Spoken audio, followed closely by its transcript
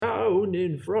one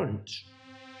in front.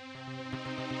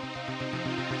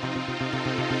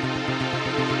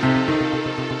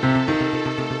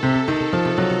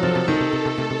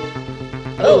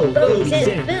 Oh, Fogies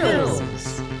and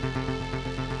Films!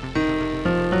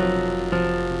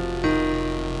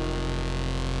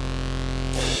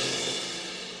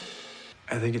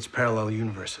 I think it's parallel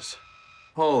universes.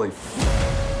 Holy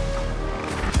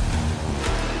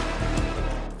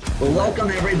Well, welcome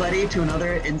everybody to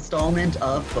another installment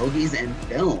of Fogies and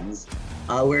Films.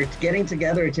 We're getting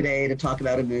together today to talk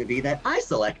about a movie that I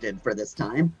selected for this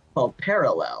time called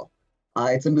Parallel.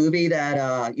 It's a movie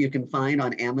that you can find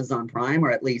on Amazon Prime,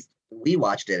 or at least we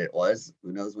watched it. It was.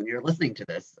 Who knows when you're listening to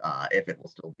this, if it will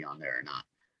still be on there or not.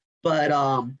 But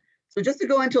so just to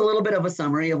go into a little bit of a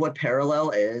summary of what Parallel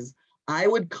is, I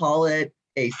would call it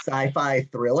a sci-fi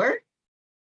thriller.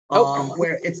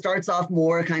 Where it starts off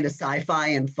more kind of sci-fi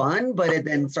and fun, but it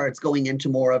then starts going into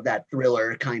more of that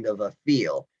thriller kind of a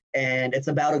feel. And it's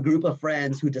about a group of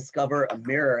friends who discover a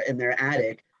mirror in their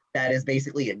attic that is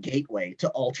basically a gateway to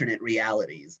alternate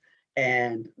realities.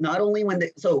 And not only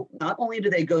do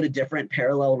they go to different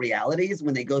parallel realities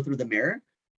when they go through the mirror,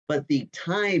 but the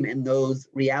time in those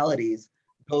realities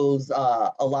goes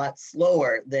a lot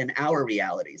slower than our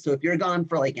reality. So if you're gone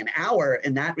for like an hour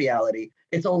in that reality,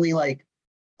 it's only like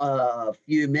a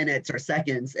few minutes or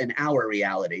seconds in our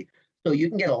reality. So you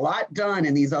can get a lot done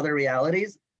in these other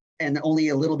realities, and only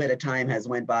a little bit of time has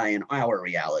went by in our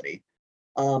reality.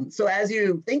 So as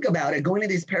you think about it, going to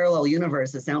these parallel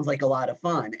universes sounds like a lot of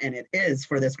fun, and it is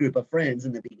for this group of friends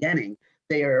in the beginning.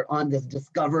 They are on this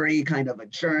discovery kind of a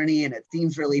journey, and it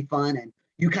seems really fun, and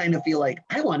you kind of feel like,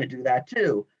 I want to do that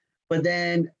too. But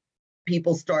then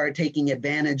people start taking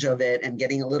advantage of it and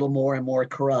getting a little more and more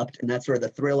corrupt. And that's where the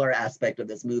thriller aspect of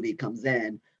this movie comes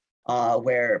in,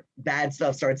 where bad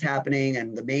stuff starts happening.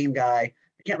 And the main guy,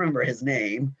 I can't remember his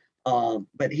name,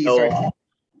 but he starts,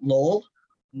 Noel.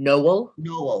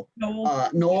 Noel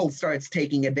starts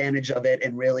taking advantage of it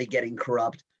and really getting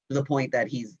corrupt to the point that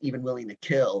he's even willing to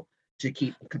kill to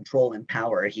keep the control and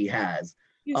power he has.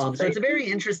 So it's a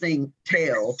very interesting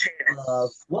tale of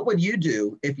what would you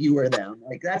do if you were them?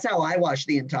 Like, that's how I watched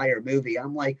the entire movie.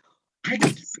 I'm like, I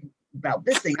could think about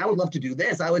this thing. I would love to do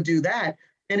this. I would do that.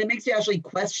 And it makes you actually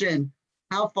question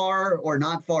how far or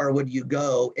not far would you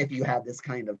go if you had this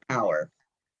kind of power.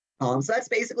 So that's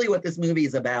basically what this movie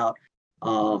is about.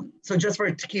 So just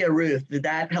for Takia Ruth, did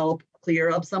that help clear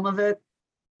up some of it?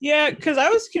 Yeah, because I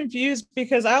was confused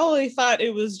because I only thought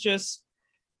it was just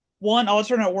one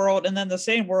alternate world and then the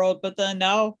same world, but then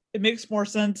now it makes more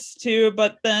sense too.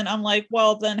 But then I'm like,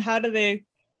 well, then how do they,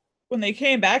 when they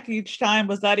came back each time,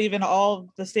 was that even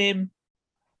all the same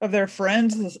of their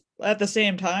friends at the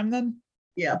same time then?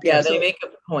 Yeah, they make a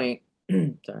point.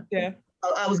 Sorry. Yeah.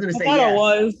 I was going to say, I thought yeah. it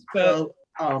was, but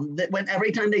So, when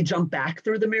every time they jump back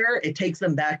through the mirror, it takes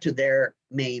them back to their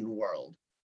main world.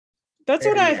 that's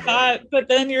what I thought. But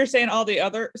then you're saying all the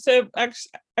other, so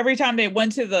every time they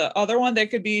went to the other one, they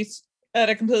could be at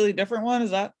a completely different one.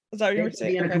 Is that what you were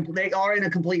saying? They are in a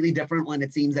completely different one,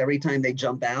 it seems, every time they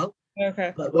jump out.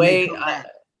 Okay. But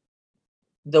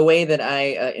The way that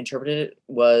I interpreted it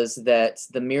was that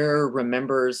the mirror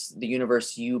remembers the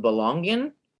universe you belong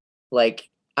in. Like,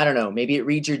 I don't know, maybe it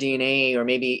reads your DNA, or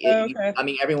maybe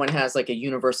everyone has like a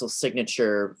universal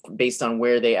signature based on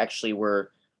where they actually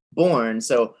were born.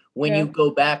 So when you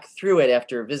go back through it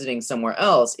after visiting somewhere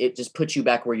else, it just puts you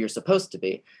back where you're supposed to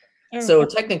be. Okay. So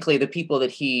technically the people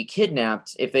that he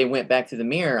kidnapped, if they went back through the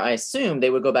mirror, I assume they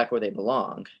would go back where they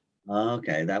belong.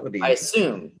 Okay, that would be. I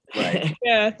assume. Right.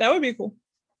 Yeah, that would be cool.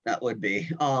 That would be.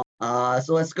 So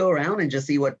let's go around and just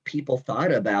see what people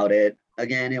thought about it.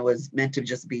 Again, it was meant to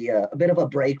just be a bit of a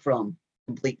break from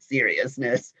complete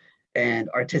seriousness and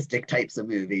artistic types of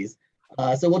movies.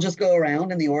 So we'll just go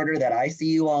around in the order that I see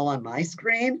you all on my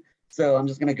screen. So I'm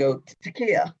just going to go to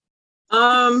Takia.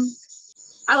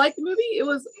 I liked the movie.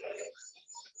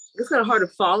 It's kind of hard to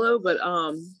follow, but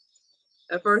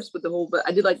at first with but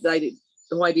I did like the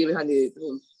whole idea behind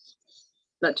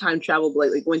not time travel,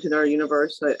 but like going to another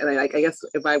universe. And I guess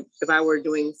if I were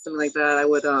doing something like that, I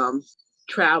would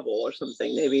travel or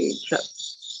something. Maybe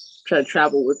try to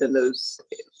travel within those.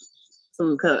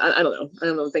 Some kind of I don't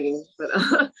know what I'm thinking, but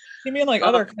you mean like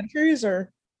other countries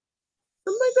or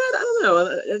something like that? I don't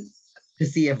know. To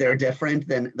see if they're different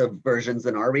than the versions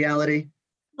in our reality.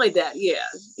 Like that, yeah.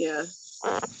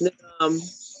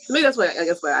 Maybe that's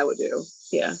what I would do.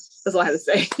 Yeah, that's all I had to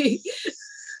say.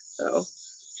 So,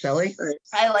 Shelley?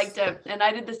 I liked it, and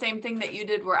I did the same thing that you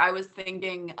did, where I was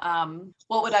thinking,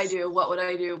 what would I do? What would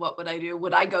I do? What would I do?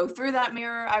 Would I go through that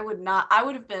mirror? I would not. I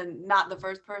would have been not the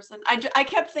first person. I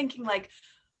kept thinking, like,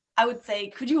 I would say,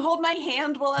 could you hold my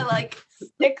hand while I like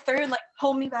stick through and like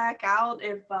pull me back out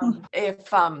if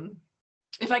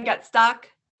I get stuck.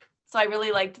 So I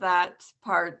really liked that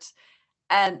part,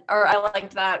 or I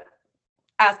liked that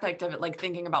aspect of it, like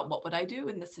thinking about what would I do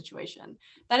in this situation.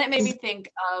 Then it made me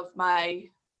think of my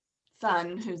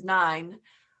son, who's 9,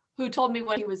 who told me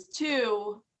when he was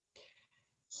 2,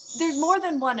 there's more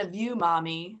than one of you,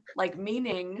 mommy, like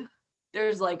meaning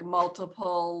there's like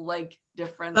multiple like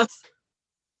different.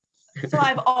 So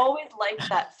I've always liked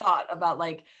that thought about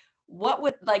like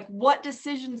what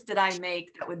decisions did I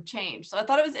make that would change. So I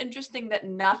thought it was interesting that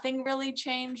nothing really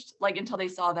changed like until they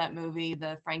saw that movie,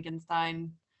 the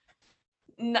Frankenstein.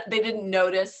 They didn't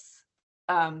notice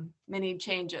many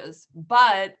changes,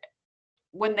 but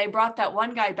when they brought that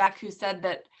one guy back who said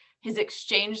that his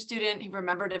exchange student, he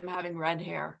remembered him having red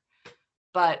hair,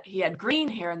 but he had green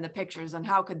hair in the pictures, and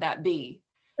how could that be?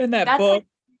 In that book.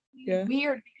 Like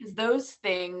weird, because those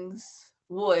things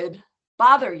would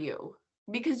bother you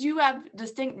because you have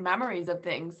distinct memories of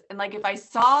things. And like if I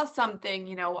saw something,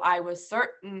 you know, I was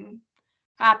certain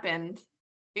happened,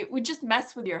 it would just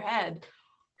mess with your head.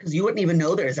 Because you wouldn't even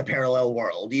know there's a parallel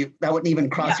world. That wouldn't even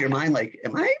cross your mind. Like,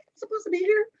 am I supposed to be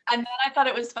here? And then I thought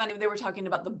it was funny. They were talking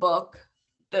about the book.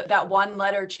 That one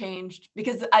letter changed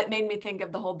because it made me think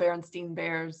of the whole Berenstain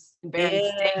Bears.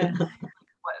 Yeah.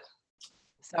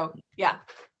 So yeah,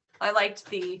 I liked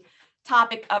the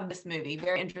topic of this movie.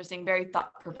 Very interesting, very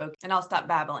thought-provoking. And I'll stop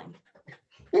babbling.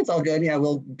 That's all good. Yeah,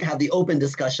 we'll have the open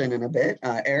discussion in a bit.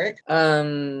 Eric?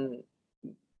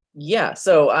 Yeah,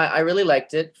 so I really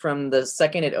liked it. From the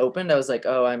second it opened, I was like,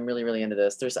 oh, I'm really, really into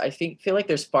this. I feel like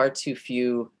there's far too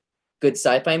few good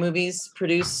sci-fi movies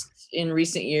produced in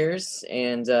recent years.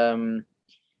 And,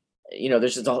 you know,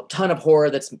 there's just a ton of horror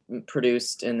that's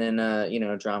produced, and then, you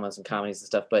know, dramas and comedies and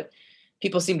stuff. But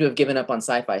people seem to have given up on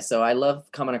sci-fi. So I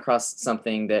love coming across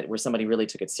something where somebody really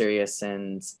took it serious,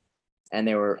 and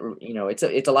they were, you know, it's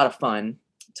a lot of fun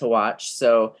to watch.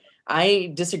 So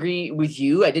I disagree with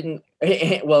you. I didn't,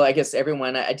 well, I guess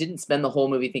everyone, I didn't spend the whole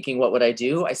movie thinking, what would I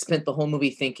do? I spent the whole movie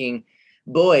thinking,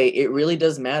 boy, it really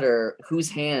does matter whose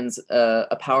hands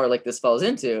a power like this falls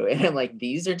into. And I'm like,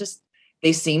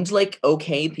 they seemed like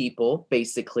okay people,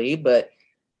 basically, but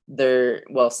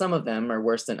some of them are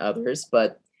worse than others.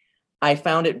 But I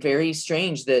found it very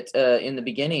strange that in the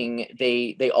beginning,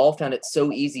 they all found it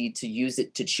so easy to use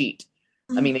it to cheat.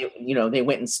 I mean, they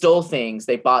went and stole things.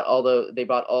 They bought all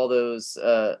those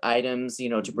items, you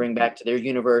know, to bring back to their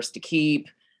universe to keep,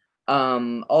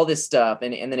 all this stuff.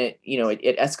 And then it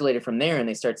escalated from there, and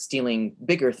they start stealing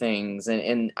bigger things.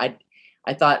 And I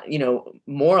thought, you know,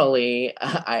 morally,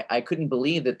 I couldn't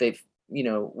believe that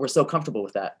were so comfortable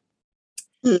with that.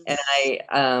 And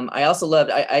I also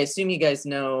loved, I assume you guys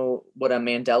know what a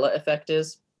Mandela effect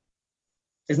is.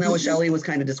 Isn't that what Shelley was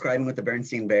kind of describing with the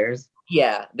Berenstain Bears?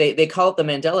 Yeah, they call it the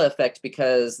Mandela effect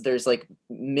because there's like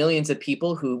millions of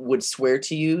people who would swear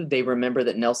to you they remember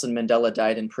that Nelson Mandela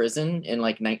died in prison in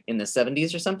the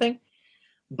 70s or something,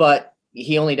 but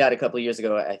he only died a couple of years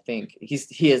ago. I think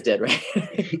he is dead, right?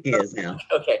 He is now.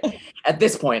 Okay, at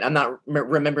this point, I'm not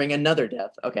remembering another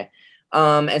death. Okay,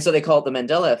 and so they call it the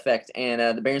Mandela effect,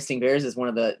 and the Berenstain Bears is one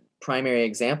of the primary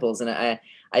examples, and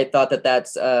I thought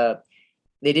that's.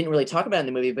 They didn't really talk about it in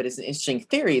the movie, but it's an interesting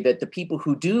theory that the people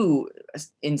who do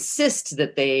insist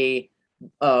that they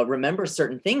remember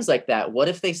certain things like that, what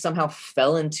if they somehow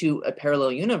fell into a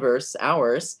parallel universe,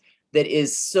 ours, that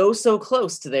is so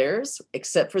close to theirs,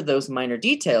 except for those minor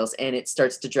details, and it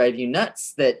starts to drive you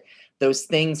nuts that those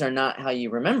things are not how you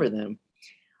remember them.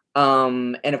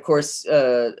 And of course,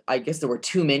 I guess there were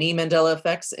too many Mandela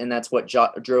effects, and that's what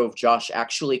drove Josh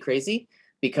actually crazy,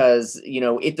 because, you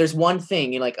know, if there's one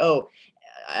thing you're like, oh,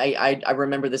 I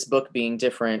remember this book being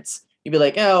different, you'd be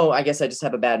like, oh, I guess I just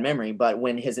have a bad memory. But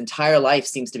when his entire life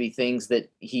seems to be things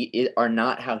that are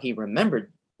not how he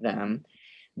remembered them,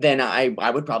 then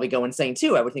I would probably go insane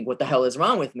too. I would think, what the hell is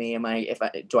wrong with me?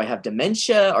 Do I have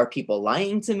dementia? Are people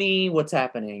lying to me? What's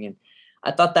happening? And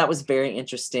I thought that was very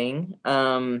interesting.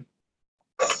 What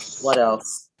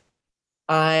else?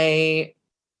 I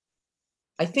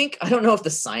don't know if the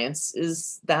science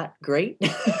is that great.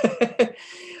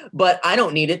 But I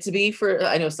don't need it to be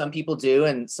I know some people do,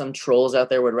 and some trolls out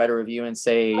there would write a review and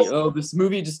say, oh, this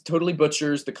movie just totally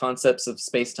butchers the concepts of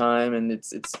space-time and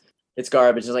it's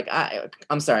garbage. It's like,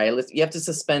 I'm sorry, you have to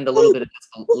suspend a little bit of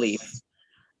disbelief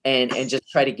and just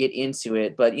try to get into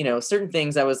it. But, you know, certain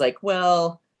things I was like,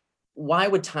 well, why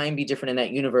would time be different in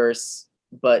that universe,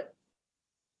 but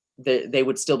they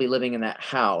would still be living in that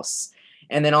house?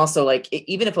 And then also, like,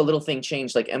 even if a little thing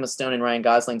changed, like Emma Stone and Ryan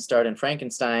Gosling starred in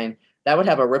Frankenstein, that would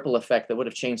have a ripple effect that would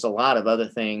have changed a lot of other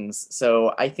things.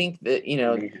 So I think that,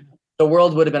 the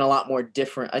world would have been a lot more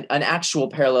different. An actual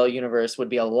parallel universe would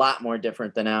be a lot more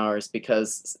different than ours,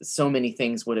 because so many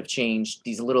things would have changed.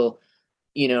 These little,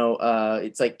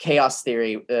 it's like chaos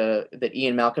theory that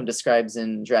Ian Malcolm describes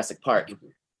in Jurassic Park.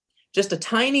 Just a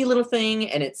tiny little thing,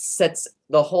 and it sets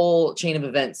the whole chain of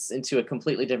events into a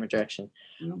completely different direction.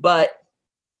 But,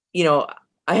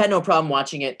 I had no problem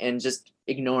watching it and just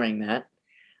ignoring that.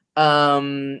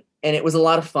 And it was a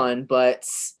lot of fun, but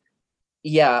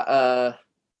yeah,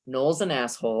 Noel's an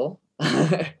asshole.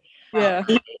 Yeah.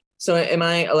 So am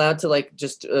I allowed to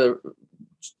just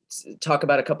talk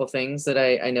about a couple things that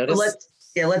I noticed?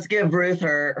 Let's give Ruth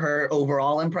her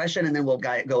overall impression, and then we'll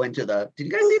go into did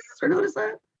you guys see this or notice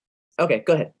that? Okay,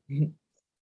 go ahead.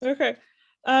 Okay.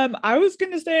 I was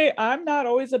gonna say I'm not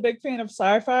always a big fan of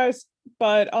sci-fi,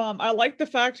 but I like the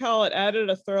fact how it added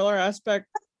a thriller aspect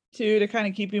to kind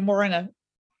of keep you more in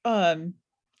a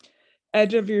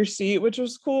edge of your seat, which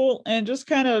was cool, and just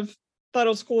kind of thought it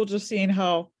was cool just seeing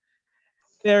how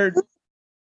they're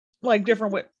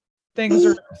different things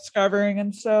are discovering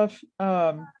and stuff.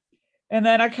 And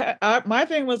then my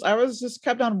thing was I was just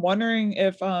kept on wondering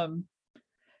if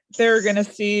they're gonna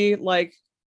see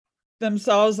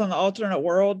themselves in the alternate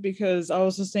world, because I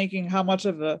was just thinking how much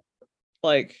of a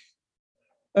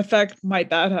effect might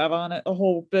that have on it, a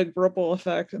whole big ripple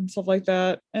effect and stuff like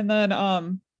that. And then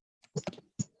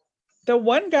the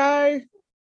one guy,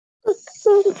 I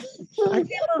can't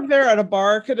remember if they're at a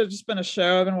bar, could have just been a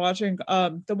show I've been watching.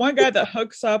 The one guy that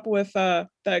hooks up with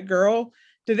that girl,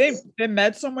 they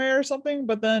met somewhere or something,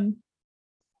 but then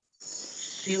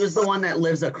she was the one that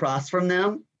lives across from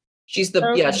them. She's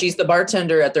the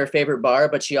bartender at their favorite bar,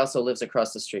 but she also lives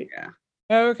across the street. Yeah.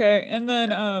 Okay. And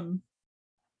then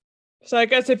so I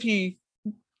guess if he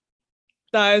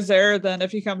dies there, then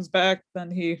if he comes back,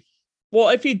 then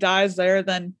if he dies there,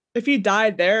 then if he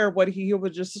died there, would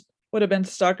have been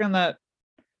stuck in that,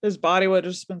 his body would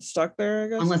have just been stuck there, I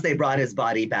guess. Unless they brought his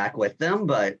body back with them,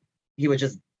 but he would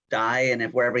just die, and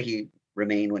if wherever he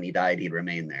remained when he died, he'd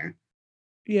remain there.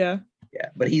 Yeah. Yeah,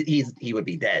 but he would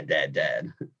be dead.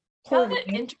 Found it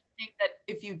interesting that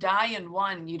if you die in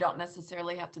one, you don't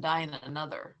necessarily have to die in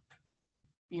another.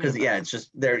 Because it's just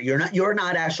you're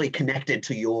not actually connected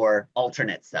to your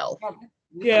alternate self.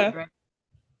 Yeah.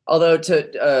 Although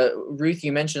Ruth,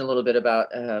 you mentioned a little bit about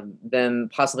them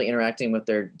possibly interacting with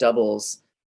their doubles.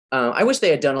 I wish they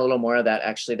had done a little more of that,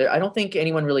 actually. I don't think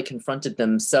anyone really confronted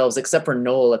themselves except for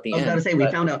Noel at the end. I was going to say,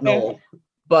 we found out Noel.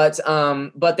 But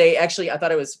they actually, I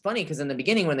thought it was funny because in the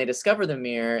beginning when they discovered the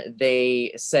mirror,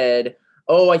 they said,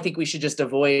 oh, I think we should just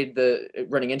avoid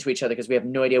running into each other because we have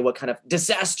no idea what kind of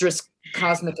disastrous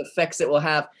cosmic effects it will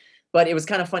have. But it was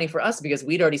kind of funny for us because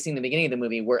we'd already seen the beginning of the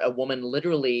movie where a woman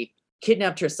literally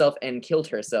kidnapped herself and killed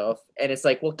herself. And it's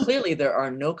like, well, clearly there are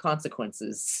no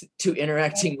consequences to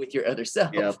interacting with your other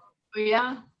self. Yep.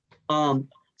 Yeah.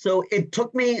 So it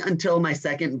took me until my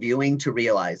second viewing to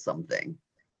realize something.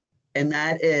 And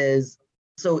that is,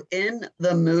 so in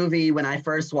the movie, when I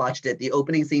first watched it, the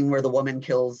opening scene where the woman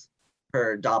kills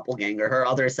her doppelganger, her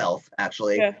other self,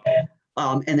 actually,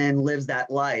 and then lives that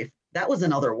life, that was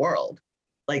another world.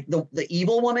 Like the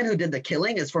evil woman who did the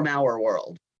killing is from our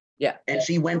world. Yeah. And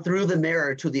she went through the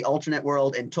mirror to the alternate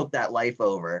world and took that life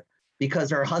over because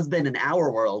her husband in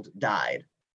our world died.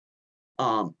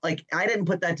 I didn't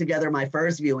put that together my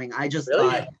first viewing. I just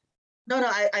thought, no,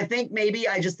 I think maybe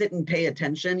I just didn't pay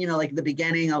attention. The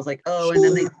beginning, I was like, oh, and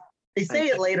then they say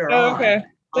it later on. Okay.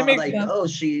 Oh,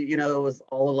 she, was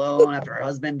all alone after her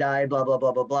husband died, blah, blah,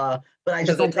 blah, blah, blah. But I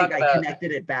just don't think I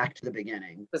connected it back to the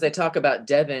beginning. Because they talk about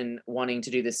Devin wanting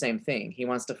to do the same thing. He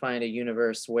wants to find a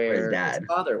universe where his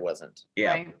father wasn't.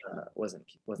 Yeah. Right. Wasn't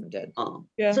dead.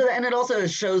 Yeah. So, and it also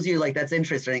shows you, that's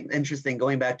interesting,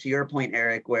 going back to your point,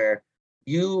 Eric, where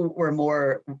you were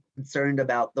more concerned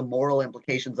about the moral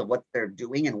implications of what they're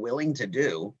doing and willing to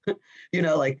do.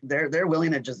 They're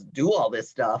willing to just do all this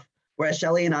stuff. Whereas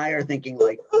Shelley and I are thinking,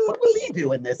 what would we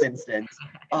do in this instance?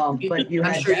 But you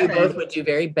I'm sure Devin, you both would do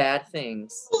very bad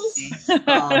things.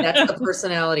 That's the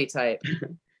personality type.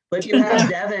 But you have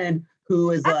Devin, who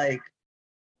is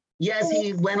yes,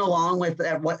 he went along with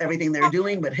everything they're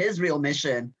doing, but his real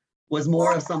mission was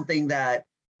more of something that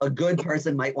a good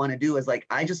person might want to do, is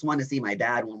I just want to see my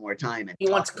dad one more time. And he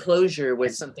wants closure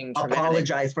with something traumatic.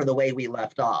 Apologize for the way we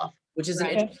left off. Which is an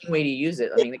interesting way to use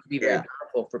it. I mean, it could be very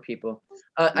powerful for people.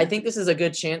 I think this is a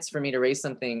good chance for me to raise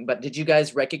something, but did you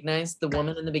guys recognize the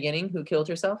woman in the beginning who killed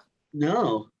herself?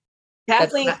 No.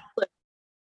 Kathleen.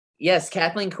 Yes,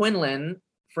 Kathleen Quinlan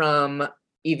from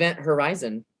Event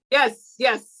Horizon. Yes.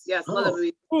 Love that Oh.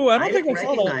 movie. Ooh, I I don't think didn't I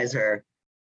saw that. recognize her.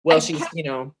 Well, I she's, kept- you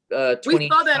know, We saw that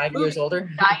 25 years movie. older.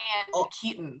 Diane Oh.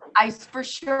 Keaton. For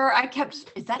sure I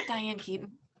kept, is that Diane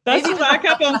Keaton? That's Maybe what I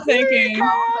kept on thinking. No,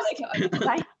 but I kept,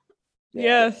 Diane,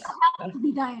 Yes, has to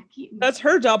be Diane Keaton. that's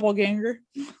her doppelganger.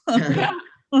 Yeah.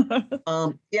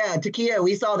 Yeah, Takia,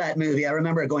 we saw that movie. I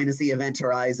remember going to see Event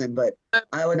Horizon, but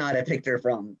I would not have picked her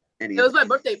from any. It was my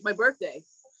birthday. My birthday.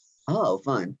 Oh,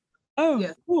 fun. Oh,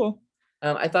 Yeah. cool.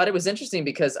 I thought it was interesting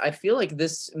because I feel like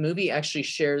this movie actually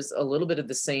shares a little bit of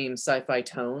the same sci-fi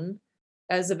tone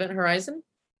as Event Horizon.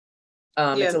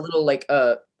 It's Yeah. a little like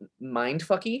mind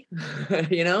fucky,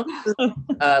 you know,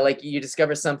 like you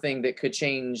discover something that could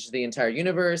change the entire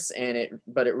universe,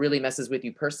 but it really messes with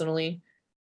you personally,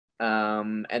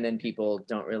 and then people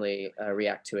don't really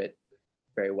react to it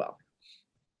very well.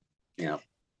 Yeah.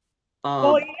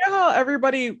 Well, you know how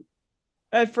everybody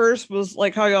at first was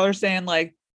like, how y'all are saying,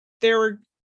 like they were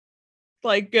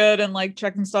like good and like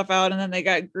checking stuff out, and then they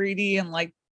got greedy and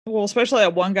like, well, especially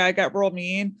that one guy got real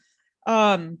mean.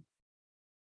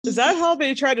 Is that how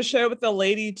they tried to show with the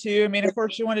lady too? I mean, of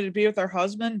course she wanted to be with her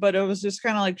husband, but it was just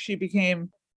kind of like she became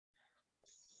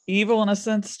evil in a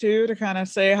sense too, to kind of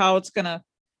say how it's gonna,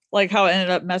 like how it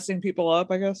ended up messing people up,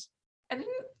 I guess. I didn't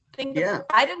think Yeah.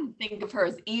 I didn't think of her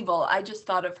as evil. I just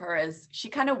thought of her as she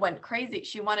kind of went crazy.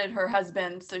 She wanted her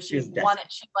husband, so she was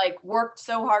she like worked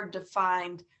so hard to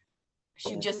find.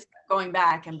 She just kept going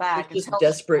back and back. She's just until-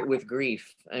 desperate with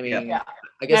grief. I mean, Yeah.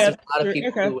 I guess Yeah, there's a lot of that's true. people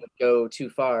Okay. who would go too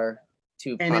far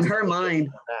to. And in her possibly mind,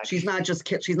 get back. she's not just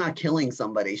she's not killing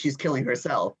somebody, she's killing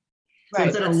herself. So Right.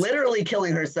 instead of literally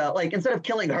killing herself, like instead of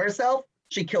killing herself,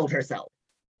 she killed herself.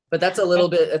 But that's a little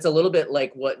bit. It's a little bit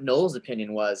like what Noel's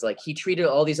opinion was. Like he treated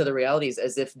all these other realities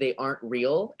as if they aren't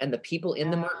real, and the people in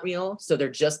them aren't real. So they're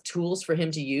just tools for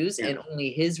him to use, Yeah. and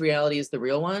only his reality is the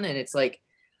real one. And it's like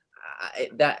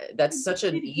that's such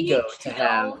an Did he ego to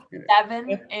have. kill Devin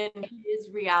in his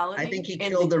reality. I think he in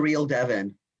killed the real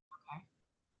Devin.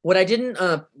 What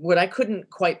I couldn't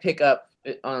quite pick up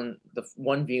on the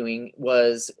one viewing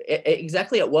was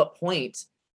exactly at what point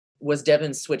was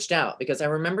Devin switched out, because I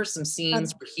remember some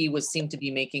scenes where he seemed to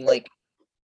be making like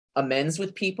amends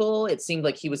with people. It seemed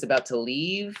like he was about to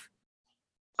leave.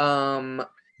 And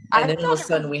then all of a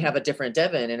sudden we have a different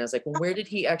Devin, and I was like, well, where did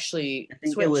he actually I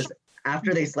think switch? it was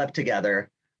after they slept together.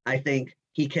 I think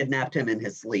he kidnapped him in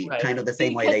his sleep, Right. kind of the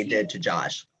same way they did to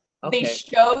Josh. They Okay.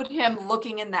 showed him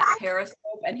looking in that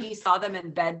periscope, and he saw them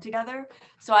in bed together.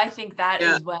 So I think that is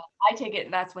Yeah. when I take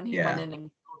it. That's when he Yeah. went in and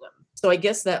killed him. So I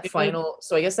guess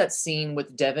that scene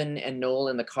with Devin and Noel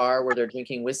in the car where they're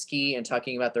drinking whiskey and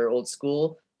talking about their old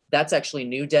school, that's actually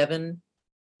new Devin.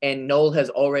 And Noel has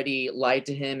already lied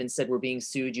to him and said, we're being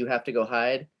sued, you have to go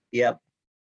hide. Yep,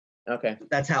 Okay.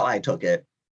 that's how I took it.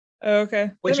 Okay.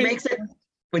 Which That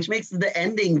makes the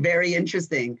ending very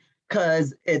interesting,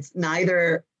 because it's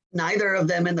neither of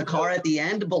them in the car at the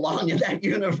end belong in that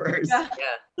universe. Yeah.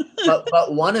 Yeah.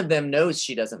 But one of them knows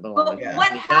she doesn't belong. But there, Yeah.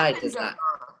 what and the guy happened does to not. her?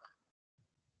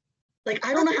 Like,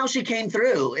 I don't know how she came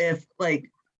through. If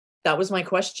That was my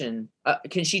question.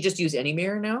 Can she just use any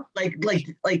mirror now?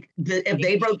 if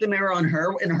they broke the mirror on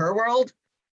her in her world,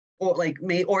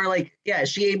 is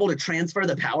she able to transfer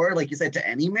the power, like you said, to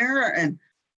any mirror? And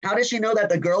how does she know that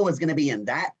the girl was going to be in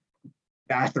that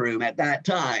bathroom at that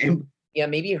time? Yeah,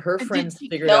 maybe her Did friends she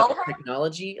figured out kill the her?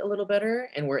 technology a little better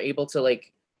and were able to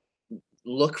like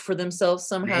look for themselves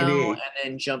somehow Maybe. and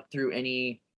then jump through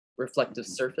any reflective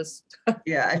surface.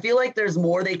 Yeah, I feel like there's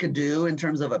more they could do in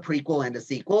terms of a prequel and a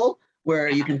sequel, where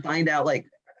you can find out like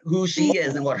who she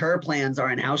is and what her plans are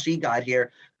and how she got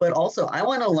here. But also, I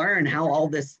want to learn how all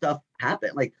this stuff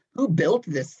happened. Like, who built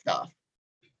this stuff?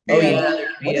 Oh And yeah, there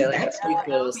could what be is like a that story?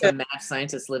 prequel. Some mad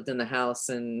scientist lived in the house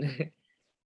and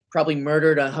probably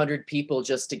murdered 100 people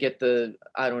just to get the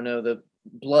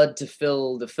blood to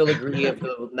fill the filigree of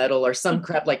the metal or some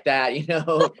crap like that, you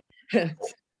know.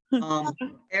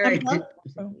 Eric,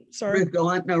 Oh, sorry. Ruth, go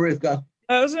on. No, Ruth, go.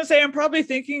 I was gonna say I'm probably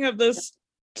thinking of this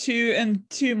too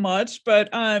much, but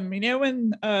you know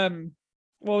when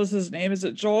what was his name? Is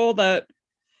it Joel that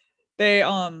they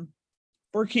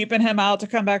were keeping him out to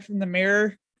come back from the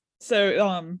mirror?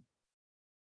 So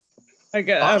I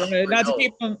guess I don't know, not to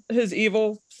keep his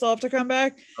evil self to come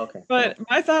back. Okay. But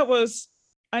my thought was,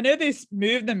 I know they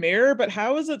moved the mirror, but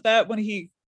how is it that when he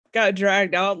got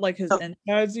dragged out, like his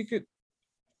insides, you could?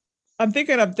 I'm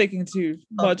thinking too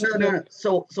much. No.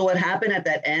 So what happened at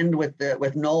that end with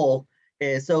Noel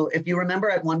is, so if you remember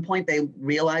at one point they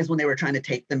realized when they were trying to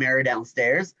take the mirror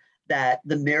downstairs that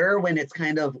the mirror, when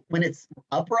it's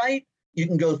upright, you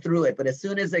can go through it, but as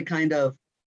soon as it kind of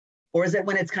Or is it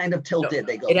when it's kind of tilted,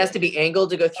 they go? It has to be angled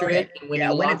to go through Okay. it. And when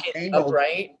Yeah, you when lock it's it angled,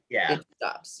 upright, Yeah. it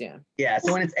stops. Yeah. Yeah.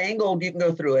 So when it's angled, you can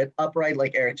go through it. Upright,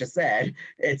 like Eric just said,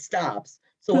 it stops.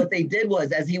 So what they did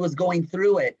was, as he was going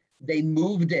through it, they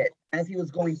moved it as he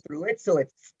was going through it, so it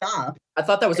stopped. I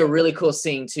thought that was a really cool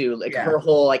scene too. Like Yeah. her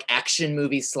whole like action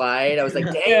movie slide. I was like,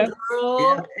 dang Yeah. girl.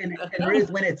 Yeah. And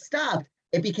Riz, when it stopped,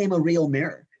 it became a real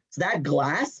mirror. So that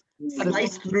glass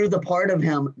sliced through the part of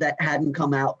him that hadn't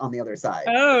come out on the other side.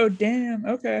 Oh, damn.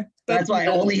 Okay. That's why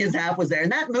only his half was there. In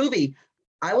that movie,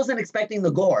 I wasn't expecting the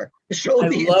gore. It showed I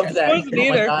the love that. Wasn't Oh my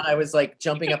either. god, I was like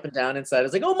jumping up and down inside. I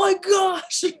was like, oh my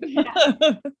gosh.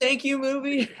 Thank you,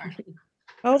 movie.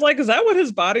 I was like, is that what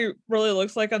his body really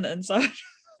looks like on the inside?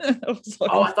 I was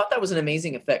like, Oh, I thought that was an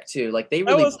amazing effect too. Like they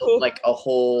That really was built cool. like a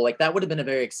whole, like that would have been a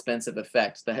very expensive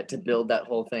effect that had to build that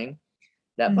whole thing,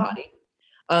 that Mhm. body.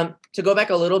 To go back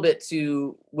a little bit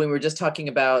to when we were just talking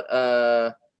about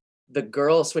the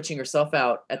girl switching herself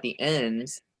out at the end.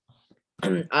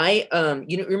 I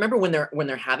remember when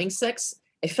they're having sex,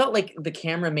 I felt like the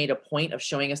camera made a point of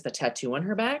showing us the tattoo on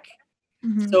her back.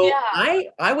 Mhm. So Yeah.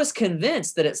 I was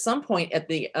convinced that at some point at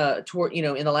the toward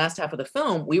in the last half of the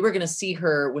film, we were gonna see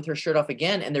her with her shirt off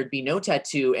again, and there'd be no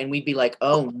tattoo, and we'd be like,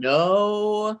 oh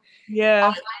no.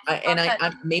 Yeah.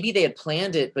 I maybe they had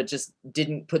planned it, but just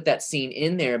didn't put that scene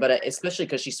in there. But especially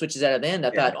because she switches out at the end,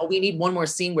 I thought, oh, we need one more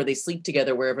scene where they sleep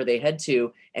together wherever they head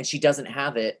to, and she doesn't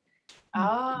have it.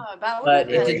 Oh, that would But have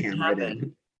it been. didn't hammer it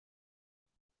happen.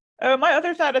 in. My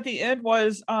other thought at the end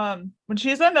was when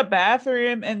she's in the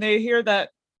bathroom and they hear that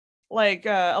like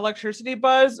electricity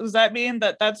buzz. Does that mean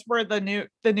that that's where the new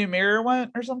mirror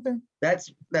went or something?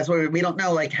 That's where we don't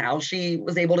know like how she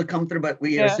was able to come through, but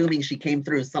we are Yeah. assuming she came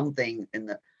through something in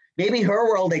the maybe her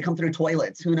world they come through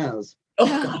toilets. Who knows?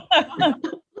 Oh, God.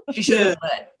 She should have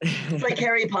let. It's like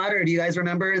Harry Potter. Do you guys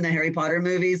remember in the Harry Potter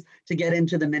movies to get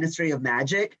into the Ministry of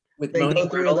Magic? With They Moaning go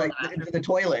through Myrtle like and into the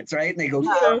toilets, right? And they go.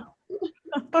 Yeah.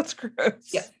 That's gross.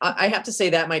 Yeah, I have to say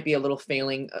that might be a little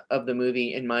failing of the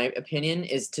movie, in my opinion,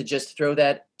 is to just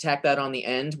tack that on the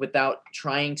end without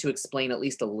trying to explain at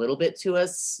least a little bit to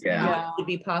us Yeah. how it could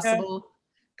be possible.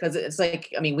 Because it's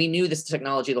like, I mean, we knew this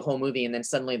technology the whole movie, and then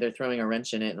suddenly they're throwing a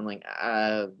wrench in it, and I'm like,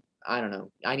 I don't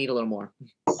know. I need a little more.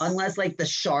 Unless like the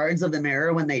shards of the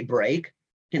mirror when they break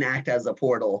can act as a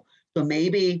portal. So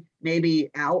maybe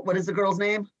out. What is the girl's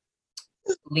name?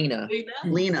 Lena.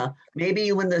 Lena.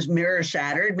 Maybe when the mirror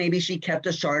shattered, maybe she kept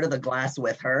a shard of the glass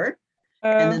with her.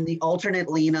 And then the alternate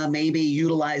Lena maybe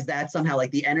utilized that somehow,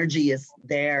 like the energy is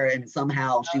there and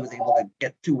somehow she was able to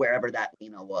get to wherever that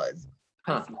Lena was.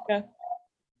 Huh. I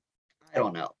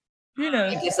don't know. Who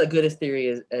knows? It's a good a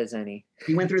theory as any.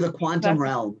 He went through the quantum Exactly.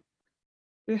 realm.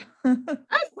 I have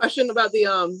a question about the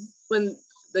when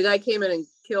the guy came in and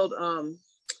killed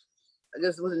I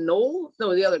guess was it Noel?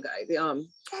 No, the other guy.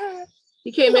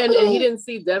 He came in and he didn't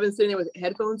see Devin sitting there with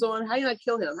headphones on. How do you not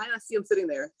kill him? How do you not see him sitting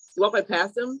there? You walk right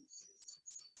past him.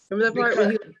 Remember that part?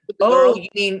 When he was with the Oh, girl?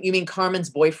 you mean Carmen's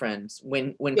boyfriend?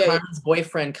 When Yeah. Carmen's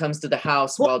boyfriend comes to the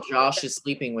house while Josh is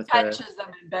sleeping with her. Catches them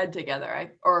in bed together,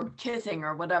 right? Or kissing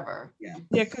or whatever. Yeah,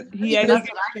 That's he what gets I straight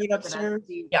took it as. upstairs.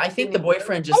 Yeah, I think the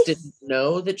boyfriend just didn't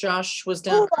know that Josh was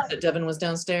down, that Devin was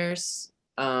downstairs.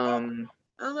 I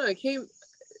don't know. It came.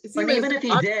 It But seemed even like-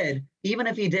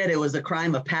 if he did, it was a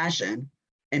crime of passion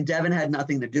and Devin had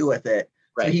nothing to do with it.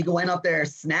 So Right. he went up there,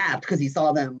 snapped because he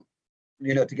saw them,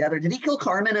 together. Did he kill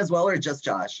Carmen as well or just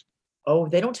Josh? Oh,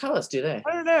 they don't tell us, do they?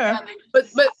 I don't know. Yeah, But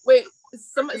wait, you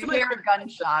somebody hear a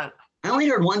gunshot. I only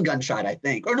heard one gunshot, I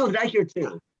think. Or no, did I hear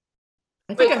two?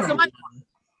 I think Wait, I heard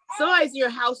somebody's in your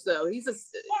house though.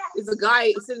 It's a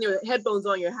guy sitting there with headphones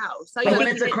on your house. How you But when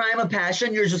not- it's a crime of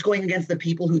passion, you're just going against the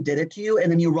people who did it to you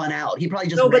and then you run out. He probably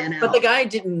just No, ran out. but the guy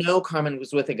didn't know Carmen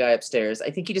was with a guy upstairs. I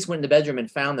think he just went in the bedroom and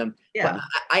found them. Yeah. But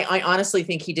I honestly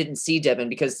think he didn't see Devin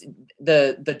because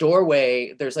the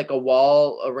doorway, there's like a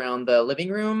wall around the living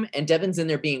room and Devin's in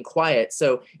there being quiet.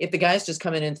 So if the guy's just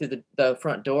coming in through the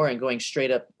front door and going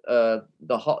straight up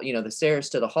the hall, the stairs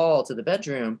to the hall to the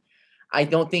bedroom, I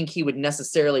don't think he would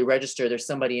necessarily register there's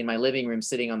somebody in my living room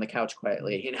sitting on the couch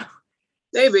quietly,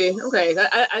 Maybe. Okay.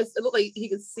 It looked like he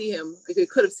could see him. Like he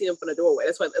could have seen him from the doorway.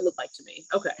 That's what it looked like to me.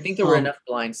 Okay. I think there were Um, enough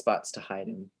blind spots to hide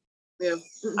him. Yeah.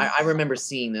 I remember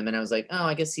seeing them and I was like, oh,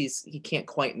 I guess he can't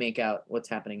quite make out what's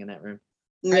happening in that room.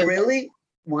 I Yeah. really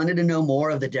wanted to know more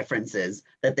of the differences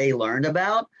that they learned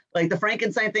about. Like the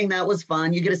Frankenstein thing, that was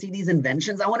fun. You get to see these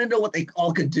inventions. I want to know what they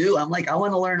all could do. I'm like, I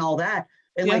want to learn all that.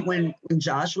 And Yeah. like when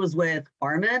Josh was with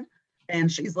Carmen and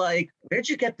she's like, where'd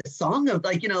you get this song of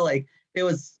like, it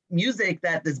was music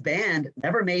that this band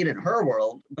never made in her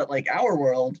world, but like our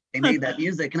world, they made that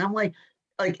music. And I'm like,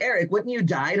 like Eric, wouldn't you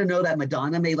die to know that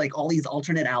Madonna made like all these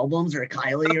alternate albums, or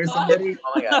Kylie or somebody?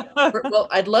 Oh my god. Well,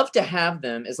 I'd love to have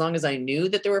them as long as I knew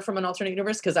that they were from an alternate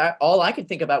universe, because all I could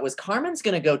think about was Carmen's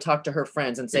gonna go talk to her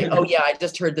friends and say, "Oh yeah, I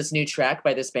just heard this new track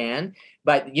by this band,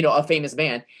 by a famous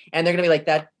band," and they're gonna be like,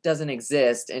 "That doesn't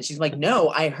exist," and she's like, "No,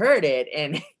 I heard it,"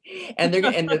 and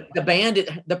the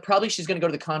band, probably she's gonna go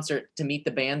to the concert to meet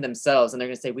the band themselves, and they're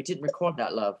gonna say, "We didn't record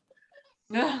that, love,"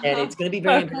 and it's gonna be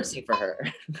very embarrassing for her.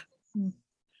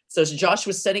 So Josh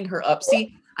was setting her up.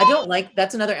 See, I don't like,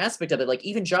 that's another aspect of it. Like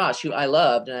even Josh, who I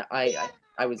loved and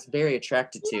I was very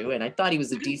attracted to, and I thought he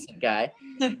was a decent guy.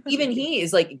 Even he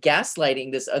is like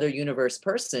gaslighting this other universe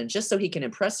person just so he can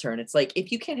impress her. And it's like,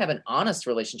 if you can't have an honest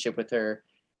relationship with her,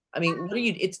 I mean, what are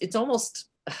you, it's almost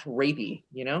rapey,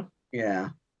 you know? Yeah.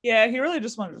 Yeah, he really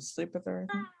just wanted to sleep with her.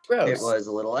 Gross. It was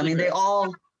a little, I mean, they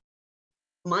all,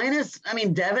 minus, I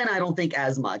mean, Devin, I don't think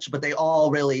as much, but they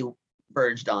all really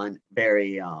verged on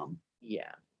very,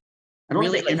 Yeah. I don't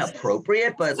Really, think like,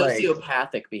 inappropriate, but like,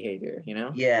 sociopathic behavior, you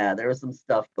know? yeah, there was some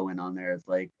stuff going on there. It's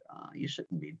like, you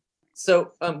shouldn't be.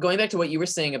 So going back to what you were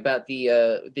saying about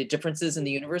the differences in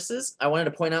the universes, I wanted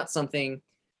to point out something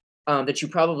that you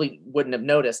probably wouldn't have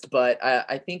noticed, but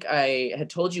I think I had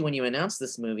told you when you announced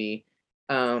this movie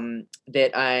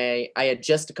that I had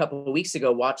just a couple of weeks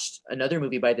ago watched another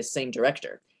movie by the same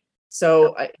director.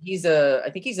 So I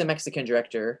think he's a Mexican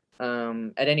director.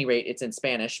 At any rate, it's in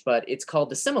Spanish, but it's called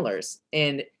The Similars.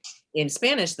 And in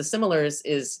Spanish, The Similars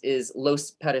is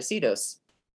Los Parecidos.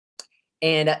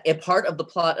 And a part of the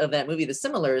plot of that movie, The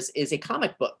Similars, is a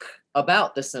comic book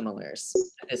about the Similars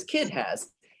that this kid has.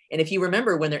 And if you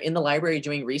remember, when they're in the library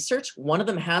doing research, one of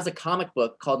them has a comic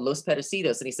book called Los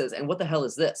Parecidos, and he says, "And what the hell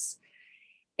is this?"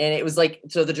 And it was like,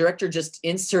 so the director just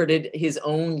inserted his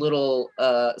own little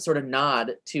sort of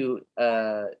nod to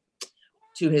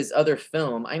his other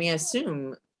film. I mean,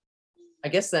 I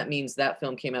guess that means that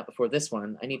film came out before this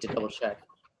one. I need to double check.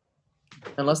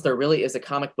 Unless there really is a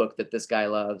comic book that this guy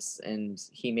loves and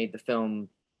he made the film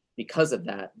because of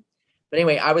that. But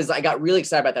anyway, I got really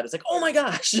excited about that. It's like, oh my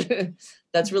gosh,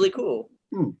 that's really cool.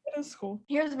 That's cool.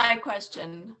 Here's my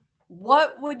question.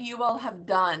 What would you all have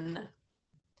done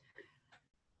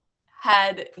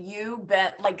had you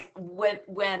been like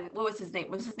when what was his name?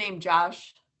 Was his name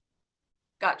Josh?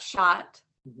 Got shot.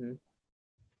 Mm-hmm.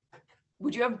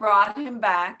 Would you have brought him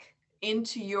back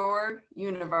into your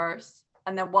universe?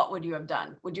 And then what would you have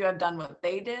done? Would you have done what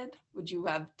they did? Would you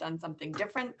have done something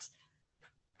different?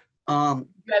 I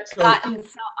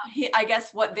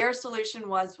guess what their solution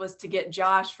was to get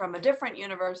Josh from a different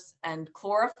universe and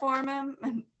chloroform him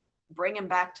and bring him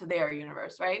back to their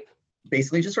universe, right?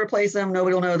 Basically just replace them.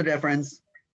 Nobody will know the difference.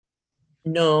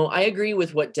 No, I agree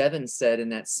with what Devin said in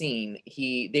that scene.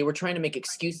 They were trying to make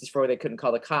excuses for why they couldn't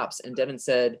call the cops, and Devin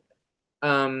said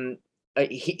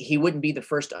he wouldn't be the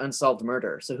first unsolved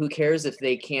murder. So who cares if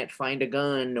they can't find a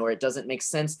gun or it doesn't make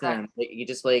sense to them? You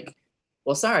just like,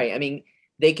 well, sorry. I mean,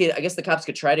 I guess the cops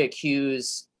could try to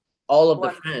accuse all of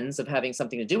the friends of having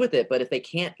something to do with it, but if they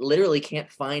literally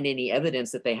can't find any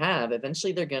evidence that they have,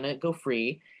 eventually they're gonna go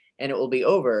free and it will be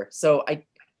over. So I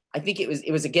think it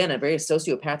was again a very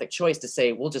sociopathic choice to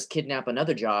say we'll just kidnap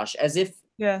another Josh, as if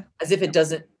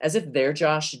their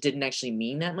Josh didn't actually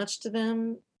mean that much to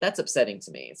them. That's upsetting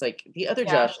to me. It's like the other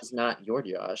Josh is not your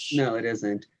Josh. No, it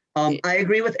isn't. I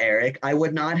agree with Eric. I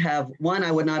would not have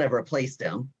replaced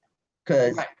him,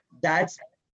 because that's,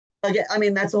 again, I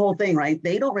mean, that's the whole thing, right?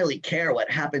 They don't really care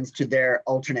what happens to their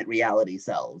alternate reality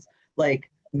selves. Like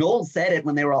Noel said it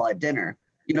when they were all at dinner.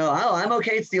 I'm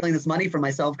okay stealing this money for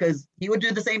myself because he would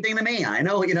do the same thing to me. I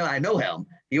know him.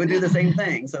 He would do the same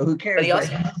thing. So who cares?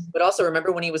 But also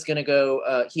remember when he was going to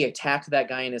go, he attacked that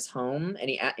guy in his home,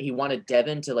 and he wanted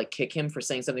Devin to like kick him for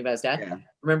saying something about his dad. Yeah.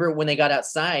 Remember when they got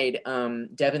outside,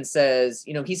 Devin says,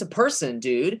 he's a person,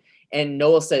 dude. And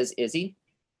Noel says, is he?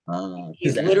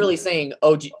 He's literally saying,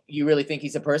 oh, do you really think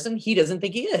he's a person? He doesn't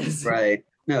think he is. Right.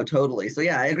 No, totally. So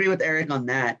yeah, I agree with Eric on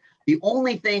that. The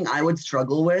only thing I would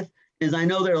struggle with is, I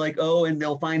know they're like, oh, and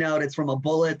they'll find out it's from a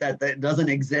bullet that doesn't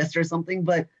exist or something,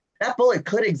 but that bullet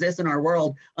could exist in our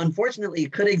world. Unfortunately,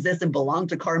 it could exist and belong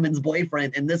to Carmen's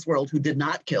boyfriend in this world who did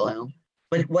not kill him.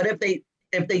 But what if they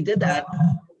did that,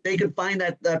 they could find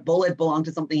that bullet belonged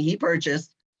to something he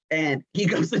purchased and he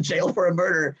goes to jail for a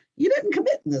murder he didn't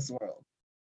commit in this world.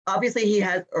 Obviously he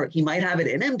might have it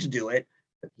in him to do it,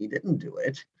 but he didn't do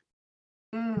it.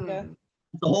 Yeah.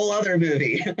 It's a whole other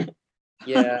movie.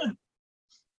 Yeah.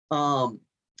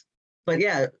 But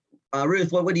yeah,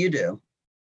 Ruth, what would you do?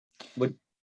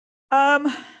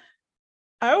 I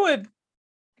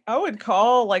would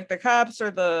call like the cops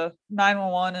or the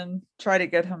 911 and try to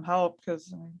get him help,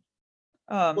 because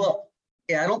well,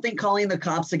 Yeah, I don't think calling the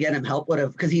cops to get him help would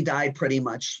have, because he died pretty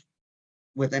much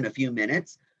within a few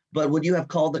minutes. But would you have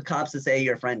called the cops to say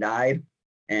your friend died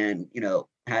and,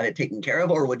 had it taken care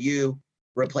of, or would you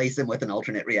replace him with an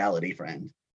alternate reality friend?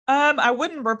 I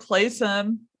wouldn't replace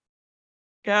him.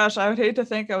 Gosh, I would hate to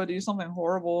think I would do something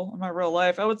horrible in my real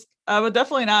life. I would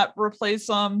definitely not replace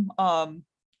him. I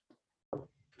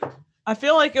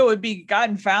feel like it would be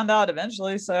gotten found out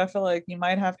eventually, so I feel like you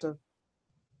might have to,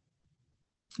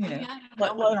 let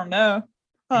them know.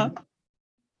 Huh?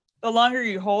 The longer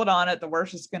you hold on it, the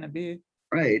worse it's going to be.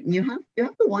 Right. And you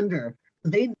have to wonder,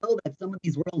 they know that some of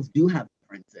these worlds do have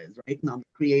differences, right? And on the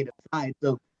creative side.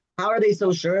 So how are they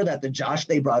so sure that the Josh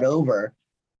they brought over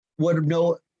would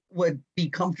be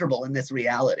comfortable in this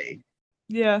reality?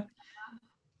 Yeah.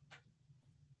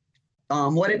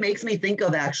 What it makes me think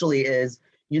of actually is,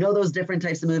 those different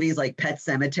types of movies like Pet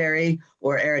Sematary,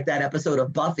 or Eric, that episode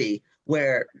of Buffy,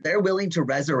 where they're willing to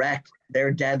resurrect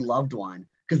their dead loved one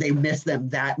because they miss them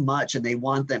that much and they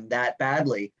want them that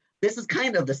badly. This is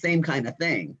kind of the same kind of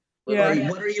thing. Yeah.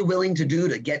 What are you willing to do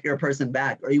to get your person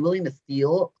back? Are you willing to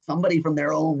steal somebody from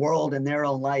their own world and their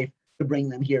own life to bring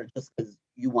them here just because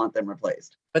you want them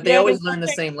replaced? But they always learn the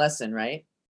same lesson, right?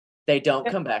 They don't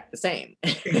come back the same.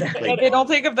 Exactly. They don't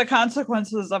think of the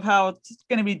consequences of how it's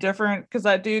going to be different, because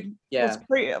that dude was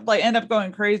end up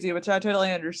going crazy, which I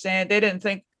totally understand. They didn't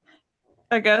think.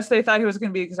 I guess they thought he was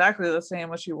going to be exactly the same,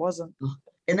 which he wasn't.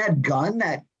 And that gun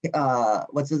that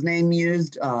what's his name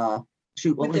used? What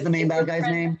was the main bad guy's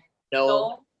name?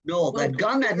 Noel. Noel. That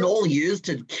gun that Noel used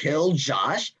to kill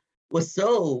Josh was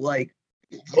so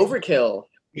overkill.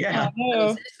 Yeah. I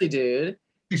mean, seriously, dude.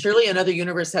 Surely another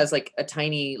universe has like a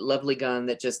tiny, lovely gun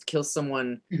that just kills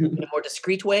someone in a more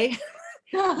discreet way,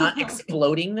 not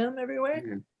exploding them everywhere.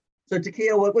 Yeah. So,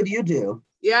 Takia, what would you do?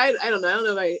 Yeah, I don't know. I don't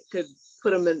know if I could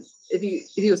put him in, if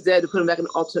he was dead, to put him back in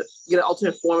get an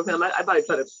alternate form of him. I'd probably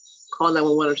try to call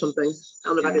 911 or something. I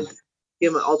don't know if I could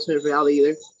give him an alternate reality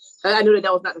either. I knew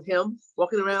that was not him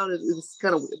walking around. It was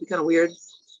kind of weird.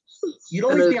 You'd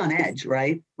always be on edge,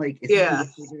 right? Like, yeah.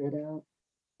 Figure it out.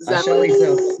 Exactly. Shelley,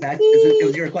 so it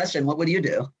was your question. What would you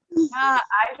do? I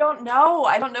don't know.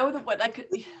 I don't know what I could,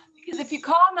 because if you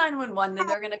call 911, then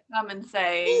they're going to come and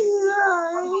say,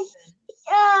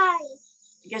 I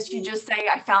guess you just say,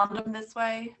 I found him this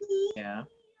way. Yeah.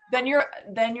 Then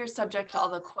you're subject to all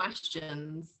the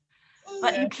questions,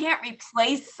 but you can't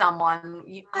replace someone.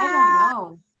 I don't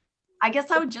know. I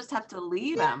guess I would just have to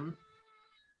leave him.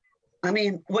 I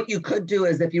mean, what you could do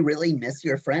is, if you really miss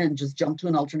your friend, just jump to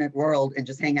an alternate world and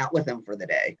just hang out with him for the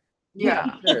day.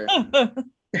 Yeah. Sure.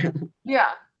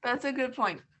 Yeah, that's a good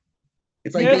point.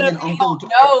 It's like being an uncle.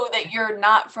 Know that you're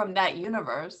not from that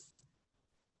universe.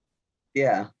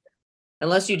 Yeah.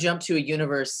 Unless you jump to a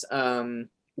universe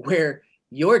where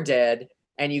you're dead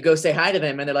and you go say hi to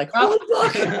them and they're like, oh,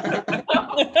 fuck.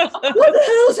 What the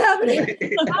hell is happening?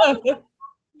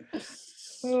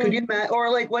 Could you imagine,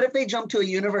 or like, what if they jump to a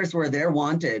universe where they're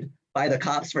wanted by the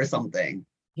cops for something?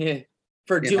 Yeah,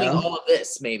 for doing all of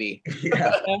this, maybe.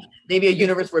 Yeah. Maybe a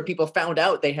universe where people found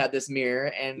out they had this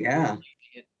mirror and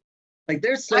like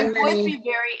there's so many. I would be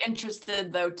very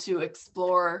interested though to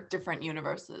explore different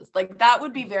universes. Like that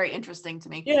would be very interesting to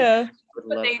me. Yeah.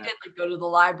 But they did like go to the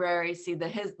library, see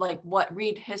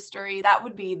read history. That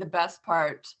would be the best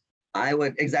part. I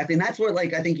would, exactly. And that's where,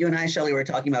 like, I think you and I, Shelley, were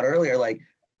talking about earlier, like,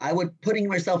 I would putting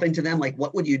myself into them, like,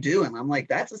 what would you do? And I'm like,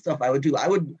 that's the stuff I would do. I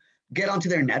would get onto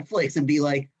their Netflix and be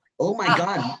like, oh my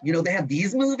God, they have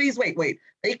these movies? Wait,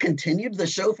 they continued the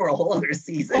show for a whole other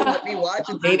season. Let me watch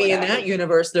it. Maybe in that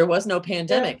universe, there was no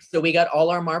pandemic. So we got all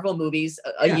our Marvel movies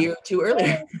a year or two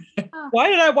earlier. Why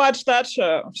did I watch that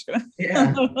show? I'm just gonna...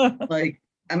 Yeah. Like,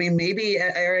 I mean, maybe,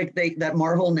 Eric, that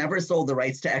Marvel never sold the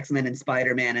rights to X-Men and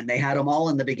Spider-Man, and they had them all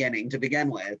in the beginning to begin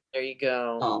with. There you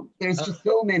go. There's just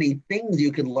so many things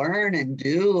you could learn and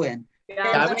do. And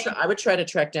I would try to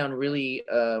track down really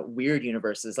weird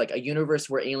universes, like a universe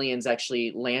where aliens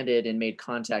actually landed and made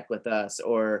contact with us,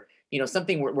 or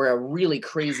something where a really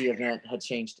crazy event had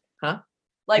changed. Huh?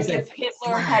 Like if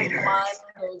Hitler had won.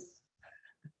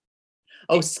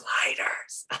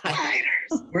 Sliders.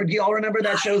 Do y'all remember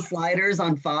that show Sliders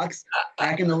on Fox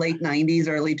back in the late 90s,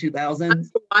 early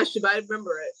 2000s? I watched it, but I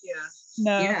remember it. Yeah.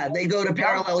 No. Yeah, they go to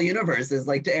parallel universes,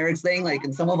 like to Eric's thing, like,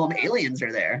 and some of them aliens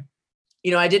are there.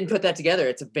 I didn't put that together.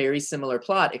 It's a very similar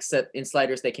plot, except in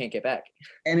Sliders, they can't get back.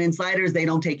 And in Sliders, they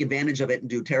don't take advantage of it and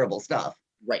do terrible stuff.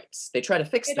 Right. They try to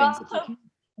fix things.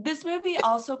 This movie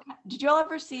also, did y'all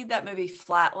ever see that movie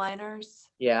Flatliners?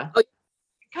 Yeah.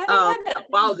 Kind of had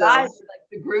that vibe, like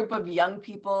the group of young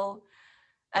people,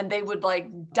 and they would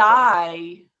like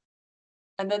die,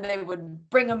 and then they would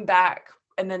bring them back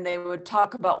then they would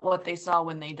talk about what they saw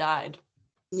when they died.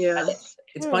 Yeah.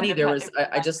 It's funny.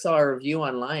 I just saw a review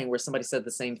online where somebody said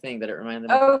the same thing, that it reminded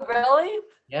them. Oh, really?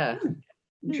 Yeah.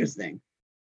 Interesting.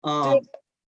 What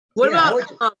about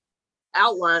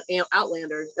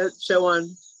Outlander? That show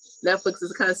on Netflix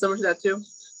is kind of similar to that too.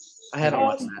 I haven't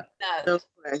watched that.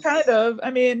 Okay. Kind of.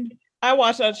 I mean, I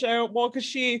watched that show. Well, because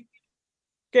she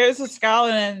goes to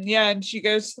Scotland, and she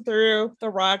goes through the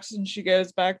rocks, and she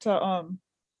goes back to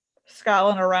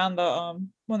Scotland around the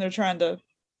when they're trying to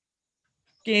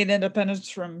gain independence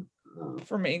from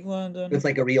England. And It's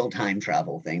like a real time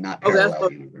travel thing, not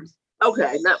parallel universe.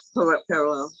 Okay, not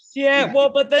parallel. Yeah, well,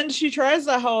 but then she tries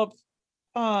to help.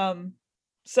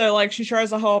 So like she tries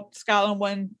to help Scotland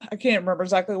win. I can't remember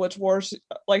exactly which wars,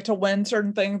 like to win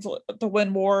certain things, to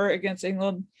win war against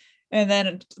England, and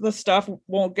then the stuff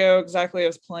won't go exactly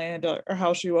as planned or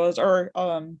how she was, or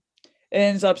it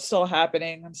ends up still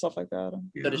happening and stuff like that.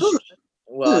 So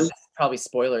well, probably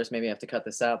spoilers. Maybe I have to cut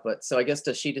this out. But so I guess,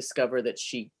 does she discover that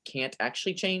she can't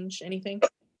actually change anything?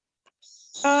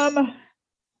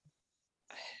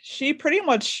 She pretty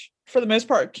much, for the most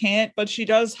part, can't, but she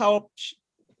does help.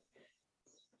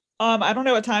 I don't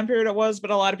know what time period it was,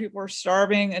 but a lot of people were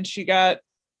starving, and she got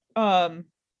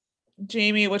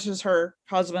Jamie, which is her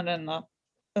husband in the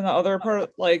other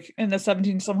part, like in the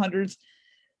 1700s,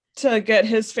 to get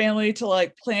his family to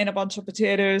like plant a bunch of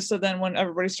potatoes, so then when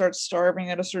everybody starts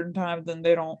starving at a certain time, then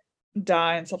they don't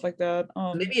die and stuff like that.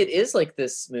 Maybe it is like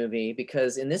this movie,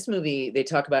 because in this movie they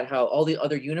talk about how all the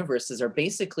other universes are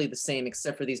basically the same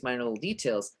except for these minor little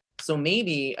details. So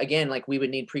maybe, again, like we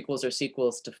would need prequels or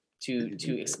sequels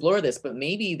to explore this, but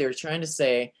maybe they're trying to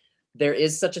say there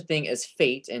is such a thing as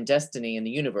fate and destiny in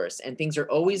the universe, and things are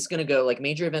always going to go, like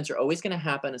major events are always going to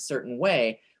happen a certain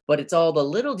way, but it's all the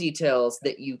little details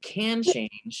that you can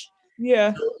change.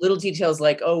 Yeah. So little details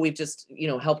like, oh, we've just,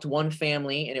 helped one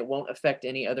family and it won't affect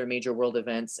any other major world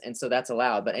events, and so that's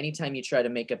allowed. But anytime you try to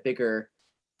make a bigger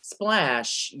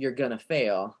splash, you're gonna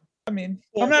fail. I mean,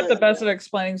 I'm not the best at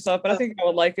explaining stuff, but I think I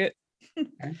would like it.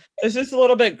 It's just a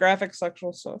little bit graphic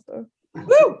sexual stuff, though.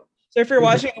 Woo! So if you're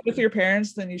watching it with your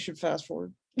parents, then you should fast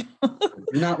forward. Do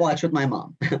not watch with my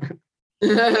mom. You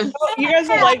guys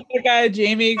will like the guy,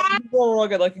 Jamie. He's a real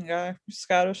good looking guy. He's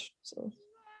Scottish.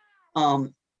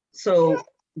 So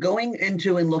going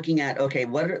into and looking at, okay,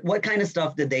 what kind of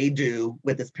stuff did they do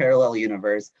with this parallel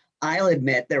universe? I'll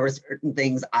admit there were certain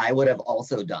things I would have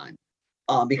also done.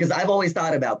 Because I've always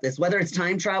thought about this, whether it's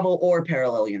time travel or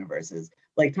parallel universes.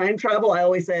 Like time travel, I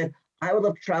always said, I would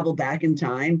love to travel back in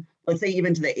time, let's say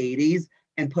even to the 80s,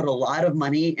 and put a lot of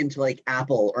money into like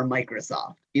Apple or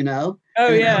Microsoft, Oh,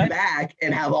 and yeah. come back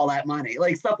and have all that money.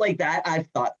 Like stuff like that I've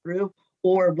thought through.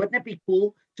 Or wouldn't it be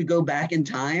cool to go back in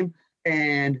time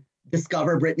and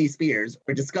discover Britney Spears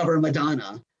or discover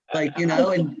Madonna? Like,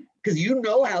 and because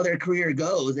how their career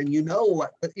goes, and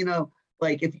what,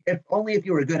 like if only if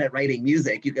you were good at writing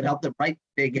music, you could help them write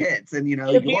big hits, and you're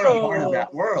a part of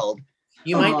that world.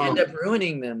 You might end up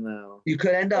ruining them, though. You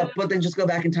could end up, but then just go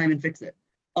back in time and fix it.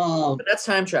 But that's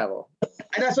time travel.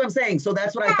 And that's what I'm saying. So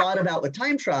that's what I thought about with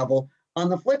time travel. On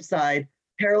the flip side,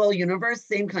 parallel universe,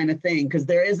 same kind of thing, because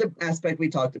there is an aspect we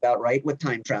talked about, right, with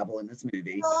time travel in this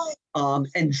movie.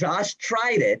 And Josh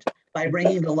tried it by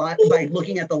by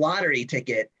looking at the lottery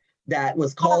ticket that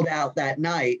was called out that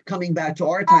night, coming back to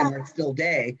our time where it's still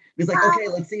day. He's like, okay,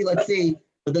 let's see.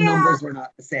 But the numbers were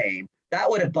not the same. That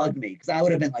would have bugged me, because I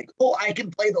would have been like, oh, I can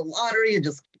play the lottery and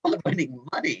just keep on winning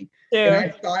money. Yeah. And I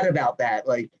thought about that,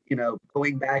 like,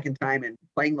 going back in time and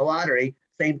playing the lottery.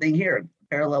 Same thing here,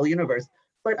 parallel universe.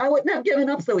 But I wouldn't have given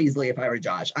up so easily if I were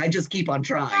Josh. I just keep on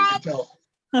trying until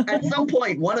at some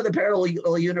point, one of the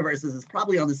parallel universes is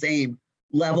probably on the same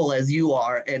level as you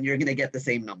are, and you're going to get the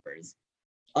same numbers.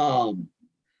 So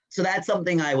that's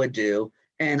something I would do.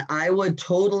 And I would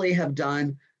totally have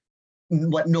done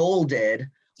what Noel did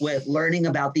with learning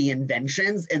about the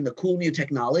inventions and the cool new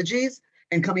technologies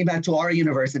and coming back to our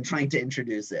universe and trying to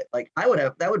introduce it. Like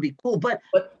that would be cool, but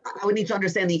I would need to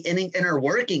understand the inner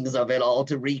workings of it all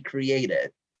to recreate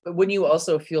it. But wouldn't you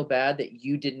also feel bad that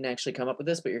you didn't actually come up with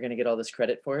this, but you're going to get all this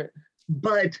credit for it?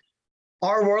 But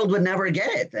our world would never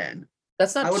get it then.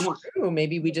 That's not true.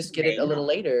 Maybe we just get it a little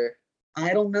later.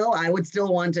 I don't know. I would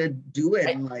still want to do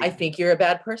it. I think you're a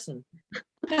bad person.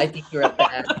 I think you're a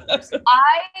bad person.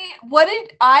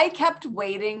 I kept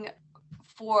waiting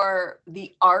for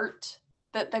the art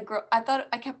that the girl, I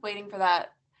kept waiting for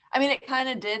that. I mean, it kind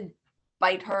of did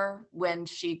bite her when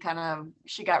she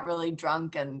got really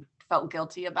drunk and felt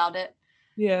guilty about it.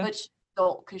 Yeah. But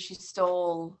she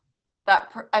stole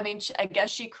that. I guess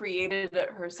she created it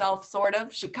herself, sort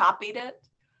of. She copied it.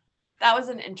 that was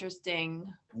an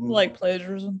interesting Like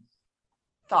plagiarism.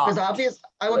 Because thought.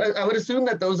 I would assume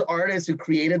that those artists who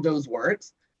created those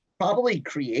works probably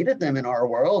created them in our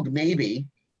world, maybe,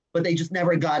 but they just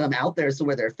never got them out there so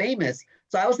where they're famous.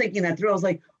 So I was thinking that through. I was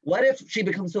like, what if she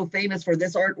becomes so famous for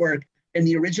this artwork and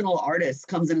the original artist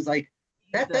comes in and is like,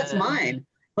 that's mine.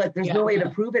 But there's no way to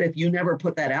prove it if you never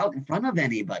put that out in front of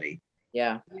anybody.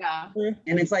 Yeah. Yeah.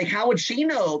 And it's like, how would she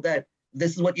know that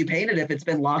this is what you painted if it's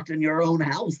been locked in your own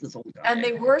house this whole time? And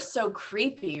they were so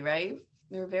creepy, right?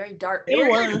 They were very dark. They were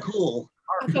kind of cool.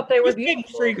 I thought they were Getting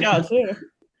beautiful. freaked out too.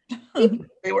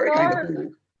 They were kind of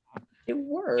cool. They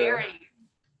were. Scary.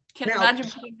 Can Now- imagine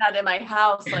putting that in my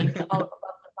house, like above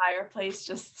the fireplace,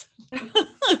 just And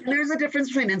there's a difference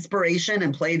between inspiration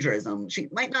and plagiarism. She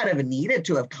might not have needed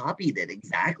to have copied it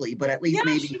exactly, but at least yeah,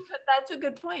 maybe. she could, that's a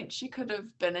good point. She could have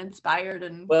been inspired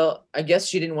and Well, I guess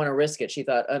she didn't want to risk it. She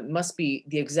thought it must be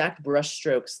the exact brush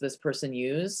strokes this person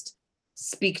used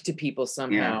speak to people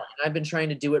somehow. Yeah. And I've been trying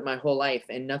to do it my whole life,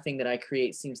 and nothing that I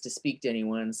create seems to speak to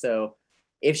anyone. So,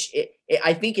 if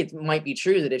I think it might be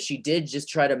true that if she did just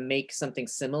try to make something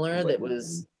similar that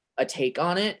was a take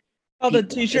on it, Oh, the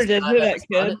people teacher just did not do have that kid.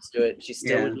 responded to it. She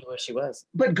still Yeah. would know what she was.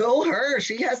 But go her.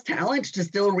 She has talent to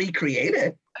still recreate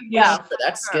it. yeah. So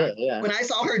that's good. Yeah. When I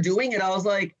saw her doing it, I was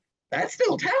like, that's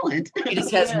still talent. She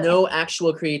just has Yeah. no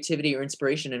actual creativity or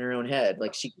inspiration in her own head.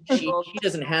 Like she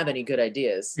doesn't have any good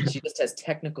ideas. She just has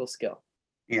technical skill.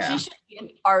 Yeah. She should be an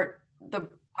the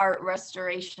art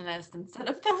restorationist instead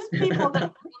of those people that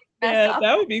mess Yeah, up.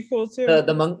 that would be cool too.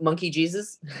 The monkey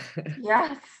Jesus.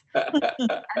 Yes. And that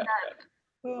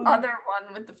Oh. other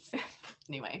one with the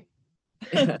anyway.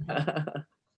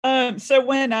 So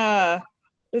when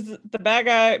is the bad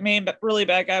guy, really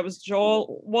bad guy was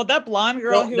Joel? Well, that blonde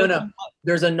girl who No.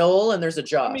 There's a Noel and there's a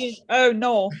Josh. oh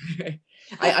Noel.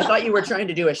 I thought you were trying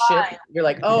to do a Fine. ship. You're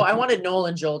like, oh, I wanted Noel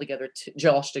and Joel together,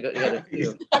 Josh to go together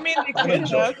too. I mean, they could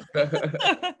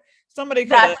have. Somebody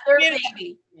could That's have. their baby.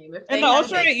 If they In the had a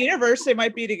alternate baby. universe, they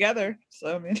might be together.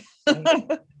 So I mean,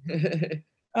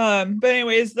 but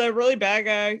anyways, the really bad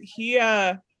guy, he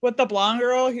with the blonde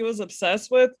girl, he was obsessed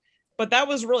with, but that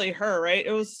was really her, right?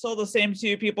 It was still the same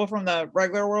two people from the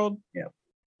regular world. Yeah.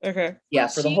 Okay. Yeah,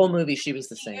 for the She- whole movie, she was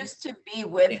the She same. used to be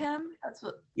with Yeah. him. That's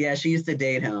what. Yeah, she used to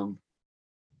date him.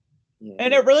 Yeah.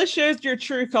 And it really shows your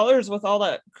true colors with all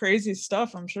that crazy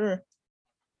stuff, I'm sure.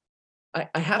 I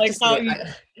have Like to how say,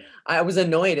 you- I was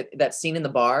annoyed at that scene in the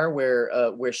bar where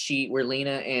Lena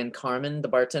and Carmen, the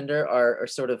bartender, are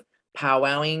sort of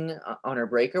powwowing on her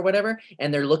break or whatever,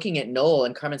 and they're looking at Noel,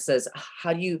 and Carmen says,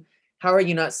 how are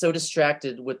you not so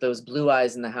distracted with those blue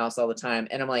eyes in the house all the time?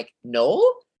 And I'm like, Noel?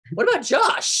 What about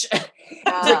Josh?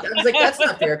 I was like, that's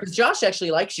not fair, because Josh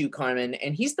actually likes you, Carmen,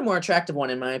 and he's the more attractive one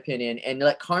in my opinion. And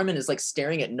like Carmen is like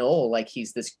staring at Noel like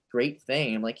he's this great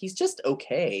thing. I'm like, he's just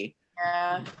okay.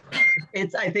 Yeah.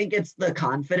 I think it's the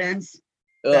confidence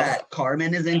Ugh. that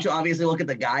Carmen is into. Obviously, look at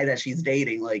the guy that she's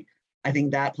dating. Like, I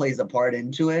think that plays a part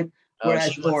into it. Oh,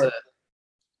 Whereas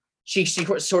she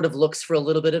sort of looks for a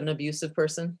little bit of an abusive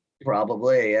person.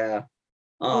 probably, yeah.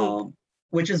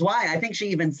 Which is why I think she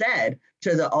even said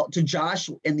to Josh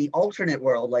in the alternate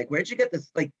world, like, where'd you get this?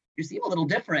 Like, you seem a little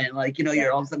different. Like,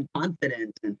 you're all of a sudden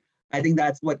confident. And I think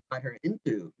that's what got her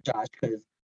into Josh, because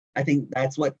I think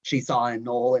that's what she saw in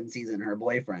Noel and sees in her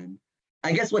boyfriend.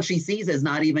 I guess what she sees is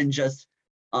not even just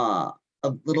a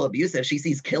little abusive. She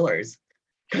sees killers.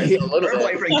 A little Her bit.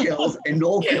 boyfriend kills and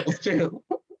Noel kills too.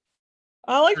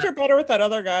 I liked her better with that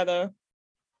other guy though.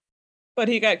 But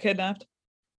he got kidnapped.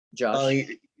 Josh. Oh,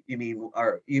 you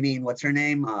mean what's her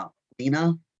name?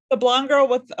 Lena The blonde girl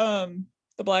with the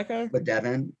black guy. with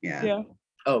Devin? Yeah. Yeah.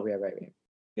 Oh, yeah, right.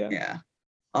 Yeah.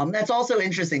 That's also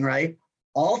interesting, right?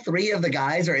 All three of the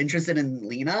guys are interested in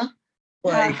Lena.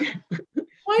 Like,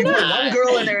 Why you put not? one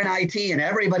girl in there in IT and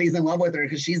everybody's in love with her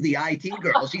because she's the IT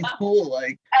girl. She's cool.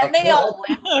 Like, And they all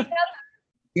live.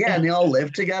 yeah, and they all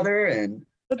live together. And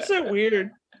That's so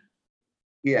weird.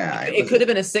 yeah, It could have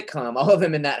been a sitcom, all of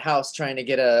them in that house trying to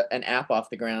get an app off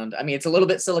the ground. I mean, it's a little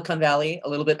bit Silicon Valley, a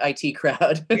little bit IT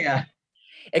crowd. Yeah.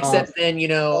 Except then,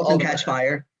 All all can catch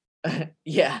fire.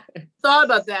 yeah. Thought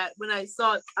about that when I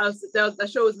saw it. That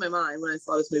show was my mind when I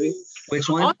saw this movie. Which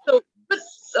one? Also,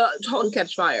 Halt and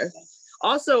Catch Fire.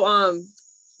 Also,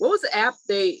 what was the app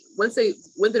once they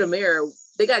went to the mayor,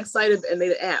 they got excited and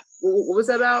made an app. What was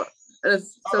that about? And it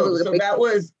sounded like a So big- that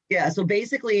was, yeah. So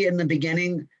basically in the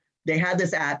beginning, they had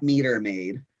this app Meter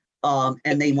made,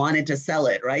 and they wanted to sell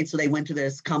it, right? So they went to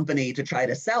this company to try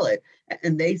to sell it.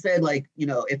 And they said, like,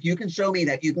 if you can show me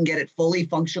that you can get it fully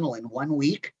functional in 1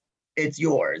 week, it's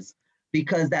yours.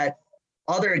 Because that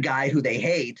other guy who they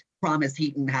hate promised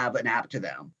he can have an app to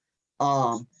them.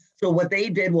 So So what they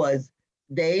did was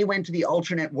they went to the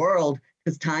alternate world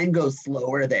because time goes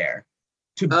slower there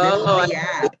to build the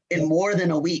app in more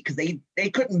than a week because they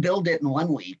couldn't build it in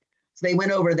 1 week. So they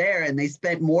went over there and they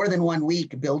spent more than 1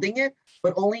 week building it,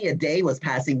 but only a day was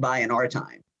passing by in our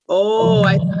time.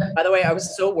 By the way, I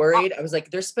was so worried. I was like,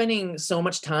 they're spending so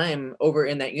much time over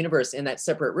in that universe in that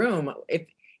separate room.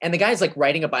 And the guy's like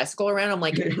riding a bicycle around. I'm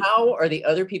like, how are the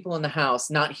other people in the house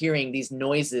not hearing these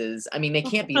noises? I mean, they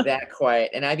can't be that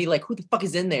quiet. And I'd be like, who the fuck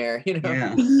is in there? You know?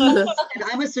 Yeah. And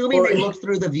I'm assuming they looked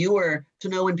through the viewer to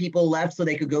know when people left so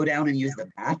they could go down and use the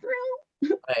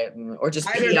bathroom. Or just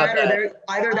either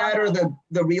that or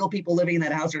the real people living in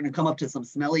that house are going to come up to some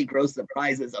smelly, gross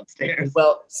surprises upstairs.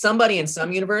 Well, somebody in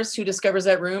some universe who discovers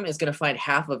that room is going to find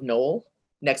half of Noel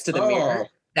next to the mirror.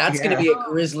 That's going to be a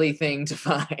grisly thing to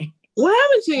find. What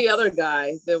happened to the other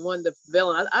guy, the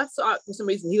villain? I saw for some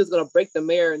reason he was going to break the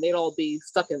mirror and they'd all be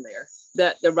stuck in there.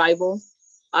 The rival.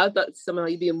 I thought somehow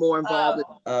he'd be more involved.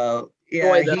 They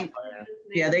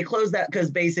closed that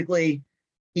because basically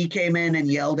he came in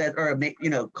and yelled at, or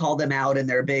called them out in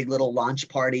their big little launch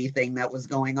party thing that was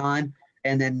going on.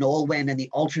 And then Noel went in the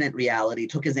alternate reality,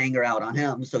 took his anger out on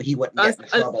him so he wouldn't get in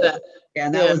trouble.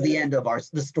 And that was the end of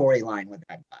the storyline with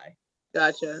that guy.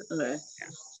 Gotcha. Okay.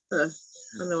 Yeah.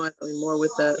 I don't know anything more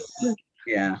with that.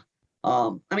 Yeah.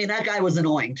 I mean, that guy was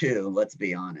annoying too, let's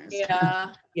be honest.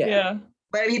 Yeah.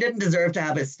 But he didn't deserve to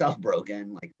have his stuff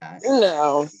broken like that.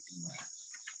 No.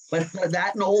 But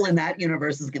that Noel in that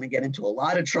universe is going to get into a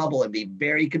lot of trouble and be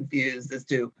very confused as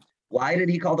to why did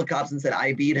he call the cops and said,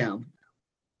 I beat him?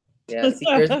 Yeah, see,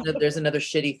 there's another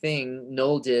shitty thing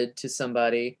Noel did to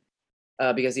somebody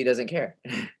because he doesn't care.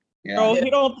 Yeah.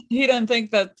 Oh, he didn't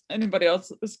think that anybody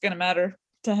else is going to matter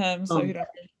to him, so he don't.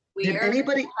 Did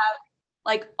anybody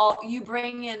have you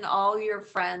bring in all your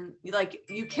friends, like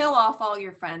you kill off all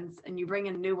your friends and you bring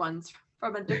in new ones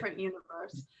from a different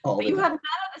universe, but you have none of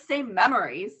the same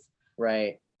memories,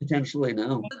 right? Potentially,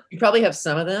 no. You probably have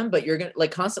some of them, but you're gonna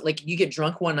constantly you get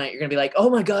drunk one night, you're gonna be like,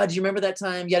 oh my god, do you remember that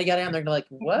time, yada yada, and they're gonna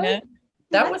be like, what?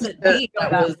 That wasn't me,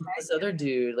 that was this other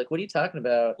dude. Like, what are you talking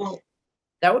about? Well,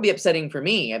 that would be upsetting for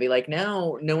me. I'd be like,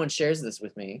 now no one shares this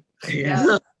with me.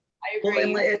 Yeah. I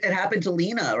agree. Well, it happened to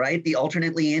Lena, right? The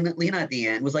alternate Lena at the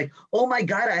end was like, oh my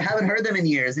god, I haven't heard them in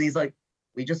years. And he's like,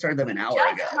 we just heard them an hour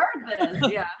ago. Heard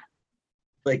this. Yeah.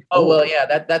 Like, well,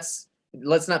 yeah, that's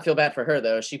let's not feel bad for her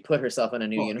though. She put herself in a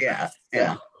new universe.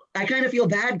 Yeah. I kind of feel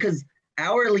bad because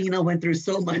our Lena went through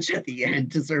so much at the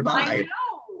end to survive. I know.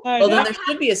 Well, then there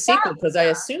should be a sequel because I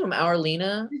assume our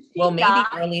Lena. Well, maybe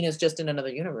our Lena is just in another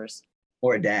universe.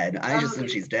 Or dead. I just assume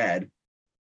she's dead.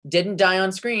 Didn't die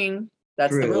on screen.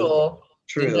 That's the rule.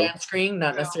 True. Didn't die on screen,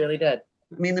 not necessarily dead.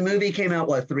 I mean, the movie came out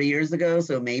 3 years ago,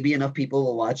 so maybe enough people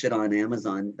will watch it on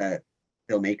Amazon that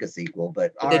they'll make a sequel.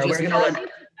 But I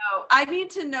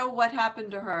need to know what happened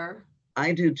to her.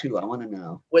 I do too. I want to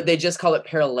know. Would they just call it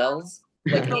parallels,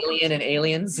 like Alien and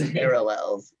Aliens?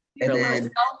 Parallels. And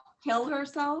then kill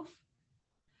herself.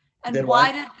 And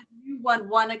why did the new one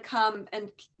want to come and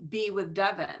be with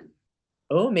Devin?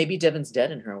 Oh, maybe Devin's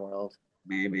dead in her world.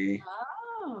 Maybe.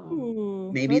 Oh.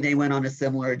 Maybe they went on a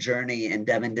similar journey and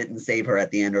Devin didn't save her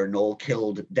at the end, or Noel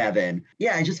killed Devin.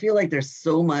 Yeah, I just feel like there's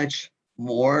so much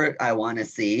more I want to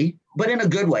see, but in a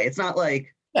good way. It's not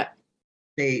like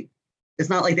it's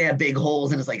not like they have big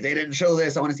holes and it's like they didn't show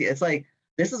this. I want to see. It's like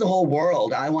this is a whole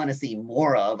world I want to see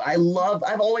more of.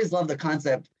 I've always loved the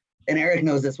concept, and Eric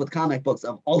knows this with comic books,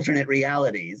 of alternate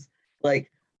realities.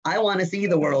 Like, I want to see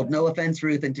the world, no offense,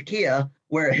 Ruth and Takia,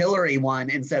 where Hillary won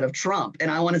instead of Trump.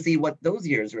 And I want to see what those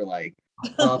years were like.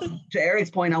 To Eric's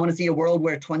point, I want to see a world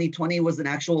where 2020 was an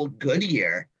actual good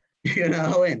year, and I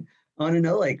want to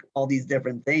know like all these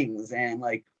different things. And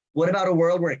like, what about a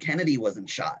world where Kennedy wasn't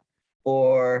shot?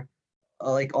 Or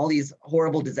like all these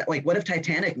horrible disasters? Like, what if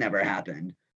Titanic never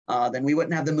happened? Then we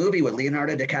wouldn't have the movie. Would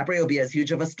Leonardo DiCaprio be as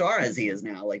huge of a star as he is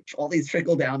now? Like all these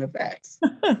trickle down effects.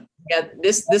 Yeah,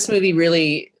 this movie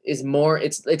really is more.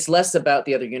 It's less about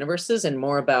the other universes and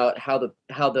more about how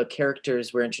the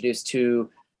characters were introduced to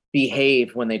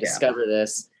behave when they discover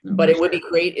this. But it would be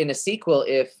great in a sequel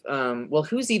if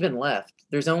who's even left?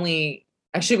 There's only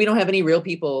we don't have any real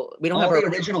people. We don't have the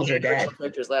originals are dead.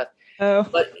 Characters left. Oh,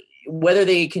 but whether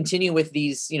they continue with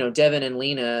these, Devin and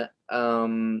Lena,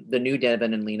 the new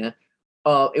Devin and Lena,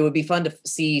 it would be fun to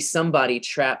see somebody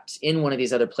trapped in one of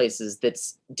these other places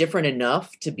that's different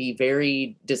enough to be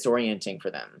very disorienting for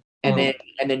them. And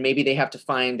then maybe they have to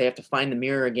find the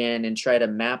mirror again and try to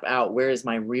map out, where is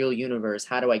my real universe?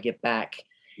 How do I get back?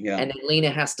 Yeah. And then Lena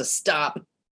has to stop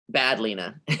bad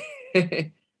Lena.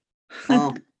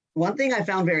 One thing I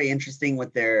found very interesting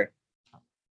with their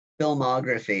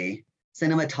filmography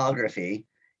cinematography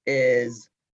is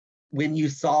when you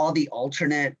saw the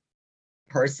alternate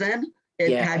person,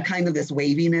 it had kind of this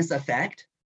waviness effect.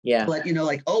 Yeah. But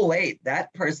like, oh wait,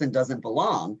 that person doesn't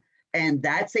belong. And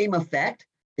that same effect,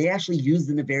 they actually used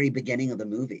in the very beginning of the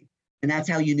movie. And that's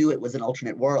how you knew it was an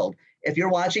alternate world. If you're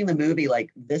watching the movie, like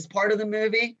this part of the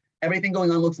movie, everything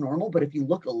going on looks normal. But if you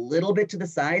look a little bit to the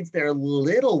sides, they're a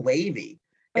little wavy.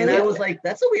 And I was like,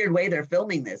 that's a weird way they're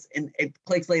filming this. And it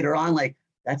clicks later on, like,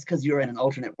 that's because you're in an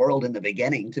alternate world in the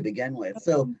beginning to begin with.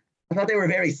 So I thought they were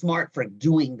very smart for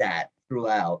doing that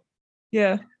throughout.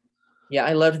 Yeah. Yeah,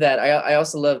 I loved that. I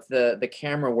also loved the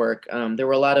camera work. There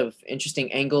were a lot of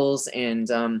interesting angles, and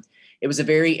it was a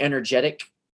very energetic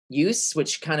use,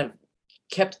 which kind of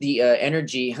kept the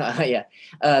energy,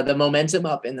 the momentum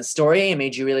up in the story and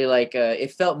made you really like,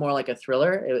 it felt more like a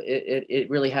thriller. It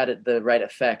really had the right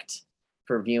effect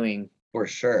for viewing. For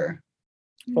sure.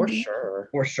 For sure.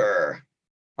 For sure.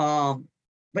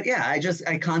 But yeah,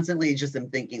 I constantly just am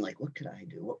thinking like, what could I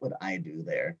do? What would I do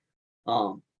there?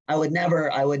 I would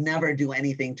never do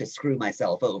anything to screw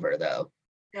myself over though.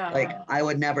 Yeah. Like I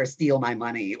would never steal my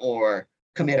money or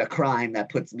commit a crime that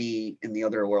puts me in the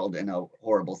other world in a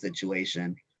horrible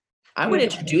situation. I would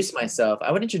introduce myself.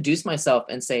 I would introduce myself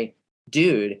and say,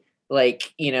 dude,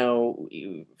 like,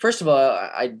 first of all,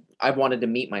 I wanted to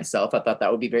meet myself. I thought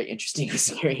that would be a very interesting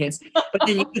experience. But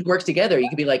then you could work together. You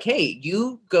could be like, hey,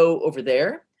 you go over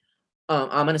there.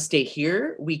 I'm going to stay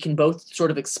here. We can both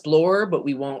sort of explore, but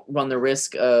we won't run the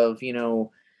risk of,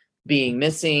 being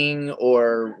missing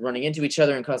or running into each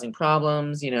other and causing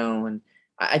problems, and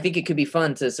I think it could be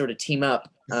fun to sort of team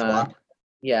up. Swap.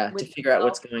 To figure out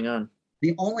what's going on.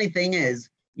 The only thing is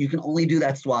you can only do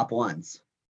that swap once.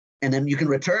 And then you can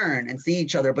return and see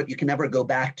each other, but you can never go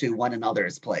back to one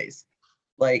another's place.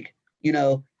 Like,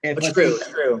 if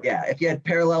true. Yeah, if you had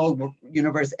parallel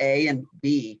universe A and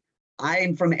B,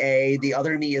 I'm from A, the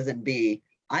other me is in B.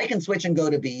 I can switch and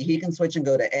go to B, he can switch and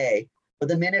go to A. But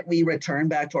the minute we return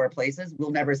back to our places,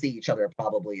 we'll never see each other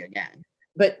probably again.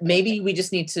 But maybe we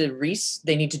just need to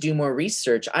they need to do more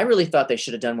research. I really thought they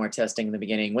should have done more testing in the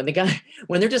beginning. When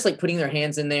they're just like putting their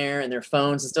hands in there and their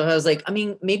phones and stuff, I was like, I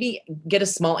mean, maybe get a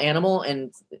small animal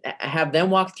and have them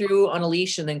walk through on a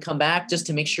leash and then come back just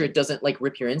to make sure it doesn't like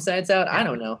rip your insides out. I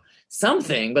don't know,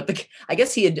 something. But I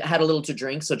guess he had a little to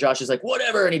drink, so Josh is like,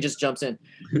 whatever, and he just jumps in.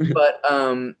 But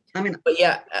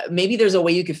maybe there's a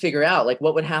way you could figure out like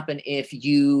what would happen if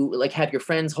you like have your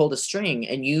friends hold a string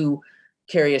and you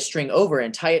carry a string over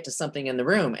and tie it to something in the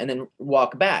room and then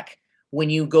walk back. When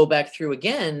you go back through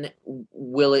again,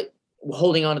 will it,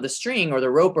 holding onto the string or the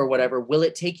rope or whatever, will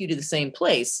it take you to the same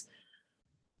place?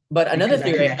 But another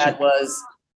theory I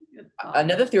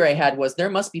had was there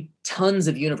must be tons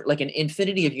of like an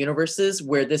infinity of universes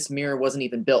where this mirror wasn't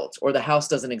even built, or the house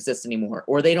doesn't exist anymore,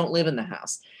 or they don't live in the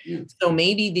house. So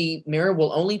maybe the mirror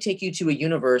will only take you to a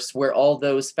universe where all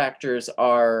those factors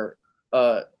are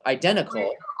identical.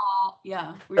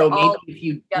 So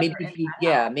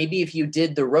maybe if you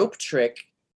did the rope trick,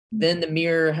 then the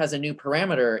mirror has a new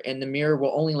parameter, and the mirror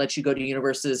will only let you go to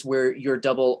universes where your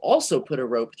double also put a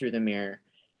rope through the mirror.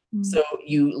 So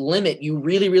you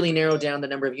really, really narrow down the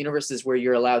number of universes where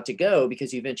you're allowed to go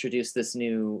because you've introduced this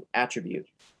new attribute.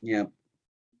 Yeah.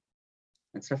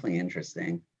 That's definitely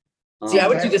interesting. See, I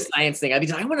would do the science thing. I'd be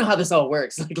like, I want to know how this all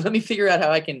works. Like, let me figure out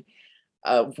how I can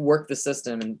work the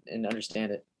system and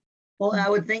understand it. Well, I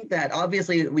would think that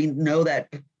obviously we know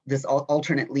that this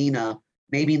alternate Lena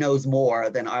maybe knows more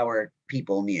than our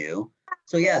people knew.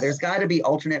 So yeah, there's got to be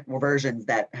alternate versions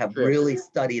that have really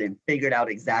studied and figured out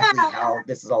exactly how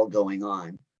this is all going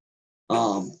on.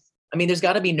 I mean, there's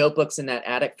got to be notebooks in that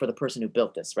attic for the person who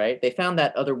built this, right? They found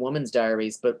that other woman's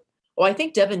diaries, but I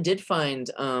think Devin did find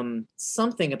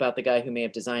something about the guy who may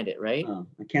have designed it, right?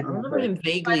 I can't remember. I remember him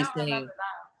vaguely saying.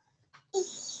 I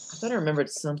thought I remembered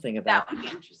something about that would be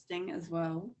interesting as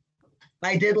well.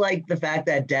 I did like the fact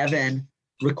that Devin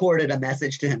recorded a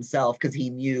message to himself because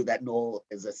he knew that Noel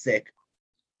is a sick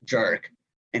jerk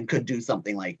and could do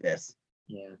something like this.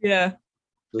 Yeah.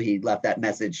 So he left that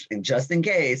message, and just in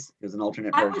case, it was an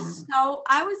alternate version.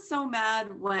 I was so mad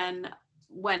when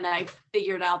I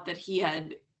figured out that he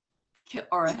had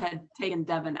taken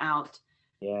Devin out.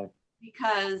 Yeah.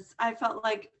 Because I felt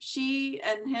like she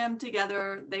and him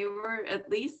together, they were at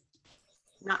least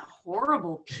not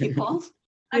horrible people.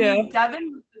 I mean,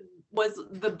 Devin was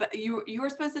you were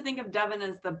supposed to think of Devin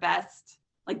as the best,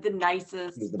 like the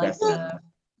nicest, like the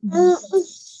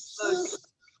most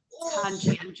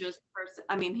conscientious person.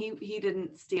 I mean, he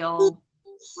didn't steal,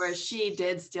 whereas she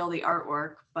did steal the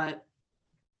artwork, but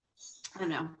I don't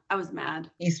know. I was mad.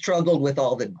 He struggled with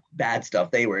all the bad stuff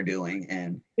they were doing,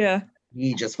 and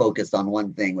he just focused on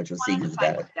one thing, which was seeing Wanted his to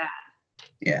find dad. his dad,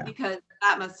 Yeah. because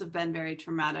that must have been very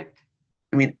traumatic.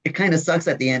 I mean, it kind of sucks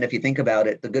at the end if you think about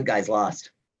it. The good guys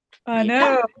lost. I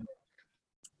know.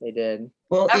 They did.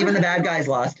 Well, even the bad guys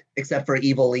lost, except for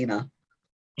evil Lena.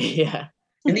 Yeah.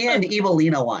 In the end, evil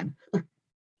Lena won.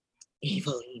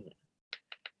 Evelyn.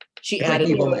 She It's like added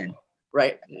evil Lynn.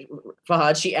 right.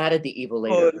 Fahad, she added the evil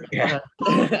later. Yeah.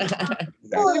 When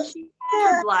she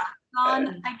had her glasses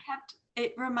on,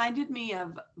 it reminded me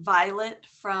of Violet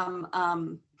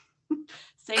from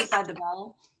Saved by the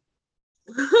Bell.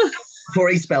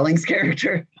 Tori Spelling's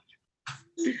character.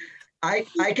 I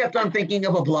kept on thinking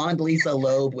of a blonde Lisa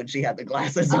Loeb when she had the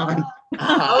glasses on.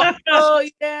 Oh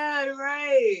yeah,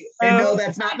 right. And no,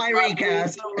 that's not my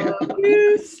recast.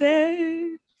 You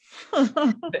say.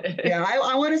 Yeah,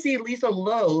 I want to see Lisa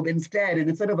Loeb instead, and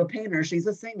instead of a painter, she's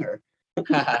a singer.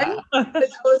 I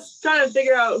was trying to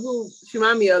figure out who she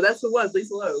reminded me of. That's who it was,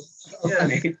 Lisa Loeb. So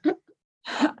funny.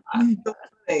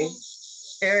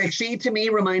 Eric, she to me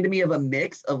reminded me of a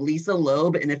mix of Lisa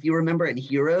Loeb, and if you remember in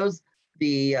Heroes,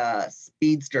 the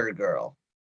speedster girl.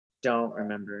 Don't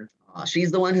remember.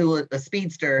 She's the one who was a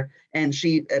speedster, and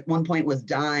she at one point was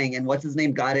dying, and what's his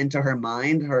name got into her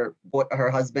mind, her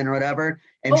husband or whatever,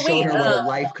 and showed her what a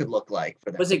life could look like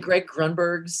for them. Was it Greg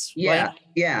Grunberg's Yeah, wife?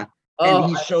 yeah. Oh,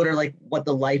 And he showed her like what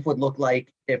the life would look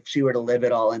like if she were to live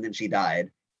it all, and then she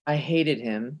died. I hated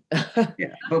him.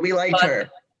 Yeah, but we liked her.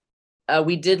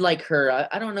 We did like her.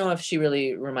 I don't know if she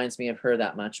really reminds me of her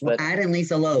that much, but Add in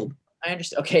Lisa Loeb. I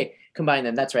understand. Okay, combine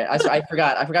them. That's right. I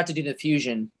forgot. I forgot to do the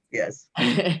fusion. Yes.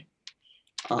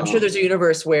 I'm sure there's a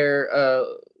universe where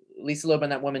Lisa Loeb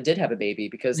and that woman did have a baby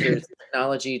because there's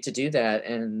technology to do that,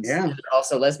 and they're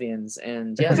also lesbians.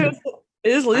 And yeah,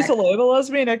 is Lisa Loeb a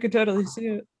lesbian? I could totally see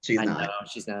it. She's I not. know,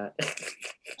 she's not.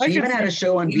 She even had a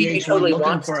show on VH1 totally looking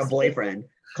wants for to a see boyfriend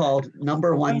called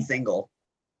Number One Single.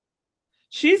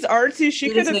 She's artsy. She She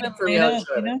could was have named been for Lena. reality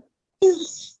show. You know?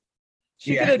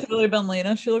 She Yeah. could have totally been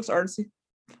Lena. She looks artsy.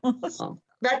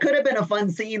 That could have been a fun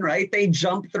scene, right? They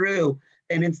jump through,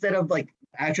 and instead of like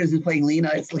actress who's playing Lena,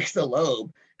 it's Lisa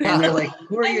Loeb. And they're like,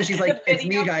 "Who are you?" She's like, "It's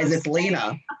me, guys. It's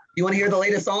Lena. You want to hear the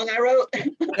latest song I wrote?"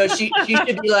 No, she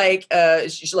should be like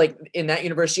she's like in that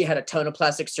universe she had a ton of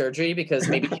plastic surgery because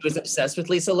maybe she was obsessed with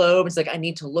Lisa Loeb. It's like I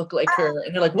need to look like her,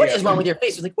 and they're like, "What is wrong with your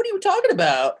face?" It's like, "What are you talking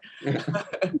about?"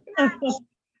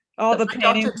 All the My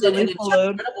paintings doctor of did an Lisa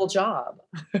Loeb. incredible job.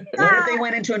 What if they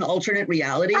went into an alternate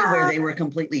reality where they were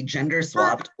completely gender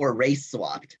swapped or race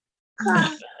swapped?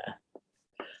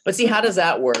 But see, how does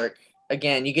that work?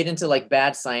 Again, you get into like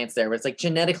bad science there, where it's like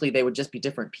genetically they would just be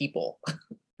different people.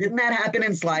 Didn't that happen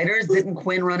in Sliders? Didn't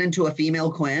Quinn run into a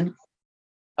female Quinn?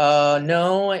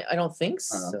 No, I don't think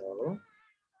so.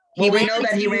 Well, we know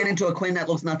that he ran into a Quinn that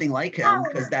looks nothing like him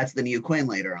because that's the new Quinn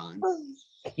later on.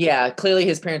 Yeah, clearly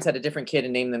his parents had a different kid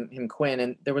and named him Quinn,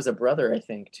 and there was a brother, I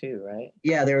think, too, right?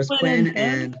 Yeah, there was Quinn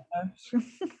and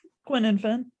Quinn and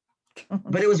Finn.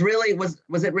 but it was really was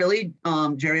it really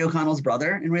Jerry O'Connell's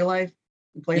brother in real life?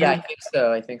 Who played Yeah, him? I think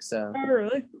so. I think so. Oh,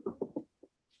 really?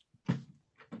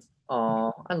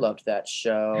 Oh, I loved that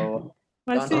show.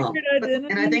 My secret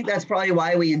identity. And I think that's probably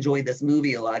why we enjoyed this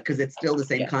movie a lot because it's still the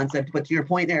same concept. But to your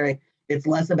point, Eric, it's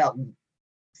less about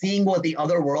seeing what the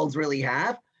other worlds really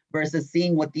have versus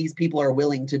seeing what these people are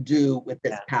willing to do with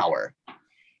this power.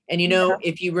 And you know,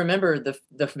 if you remember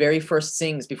the very first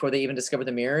things before they even discovered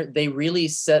the mirror, they really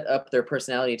set up their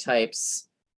personality types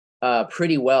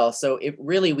pretty well. So it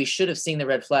really, we should have seen the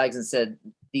red flags and said,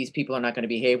 these people are not going to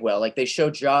behave well. Like they show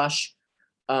Josh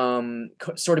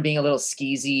sort of being a little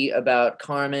skeezy about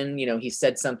Carmen. You know, he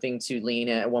said something to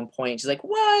Lena at one point. She's like,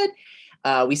 what?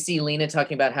 We see Lena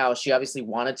talking about how she obviously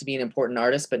wanted to be an important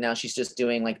artist, but now she's just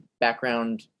doing like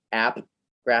background app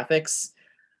graphics.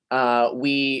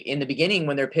 We, in the beginning,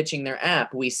 when they're pitching their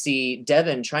app, we see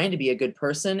Devin trying to be a good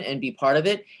person and be part of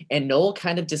it. And Noel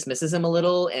kind of dismisses him a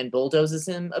little and bulldozes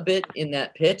him a bit in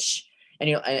that pitch. And,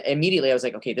 you know, immediately I was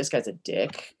like, okay, this guy's a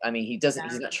dick. I mean, he's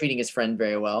not treating his friend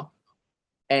very well.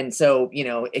 And so, you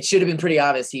know, it should have been pretty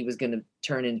obvious he was going to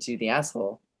turn into the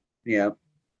asshole. Yeah.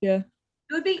 Yeah.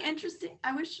 It would be interesting.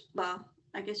 Well,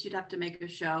 I guess you'd have to make a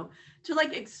show to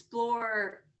like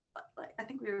explore, like, I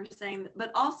think we were saying,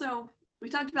 but also we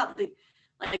talked about the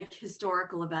like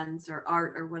historical events or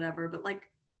art or whatever, but like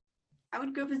I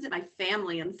would go visit my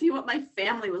family and see what my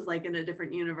family was like in a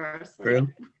different universe. Like, True.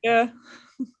 Yeah.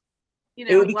 You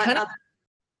It know, would be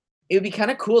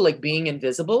kind of cool, like being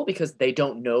invisible because they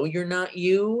don't know you're not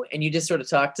you, and you just sort of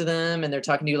talk to them, and they're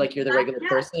talking to you like you're the regular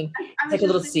person. It's like a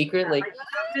little secret, like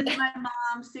visit my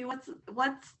mom, see what's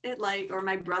it like, or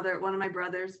my brother, one of my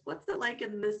brothers, what's it like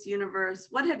in this universe?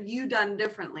 What have you done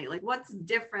differently? Like, what's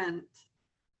different?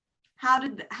 How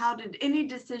did any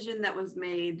decision that was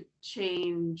made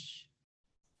change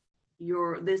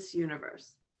this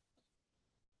universe?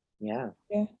 Yeah.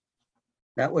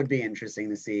 That would be interesting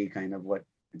to see kind of what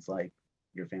it's like,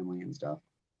 your family and stuff.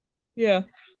 Yeah.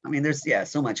 I mean, there's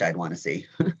so much I'd want to see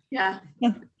Yeah.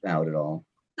 about it all.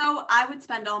 So I would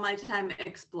spend all my time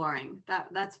exploring.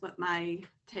 That's what my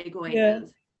takeaway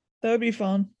is. That would be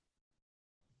fun.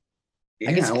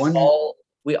 I guess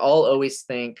we all always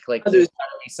think like there's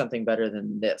gotta be something better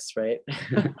than this, right?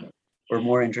 Or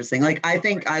more interesting. Like, I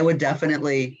think I would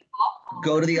definitely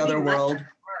go to the other world.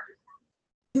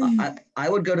 I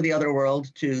would go to the other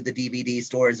world, to the DVD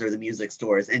stores or the music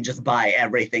stores, and just buy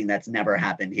everything that's never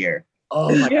happened here.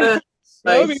 Oh my God.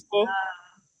 That would be cool.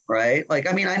 Right? Like,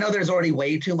 I mean, I know there's already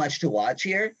way too much to watch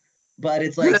here, but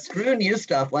it's like, screw new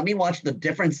stuff. Let me watch the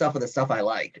different stuff of the stuff I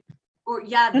like. Or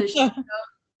the shows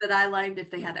that I liked,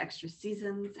 if they had extra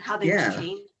seasons, how they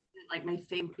changed. Like my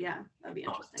favorite, that'd be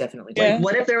interesting. Definitely. Like,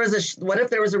 what if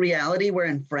there was a reality where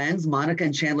in Friends, Monica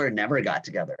and Chandler never got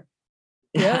together?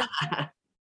 Yeah.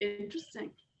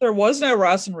 Interesting. There was no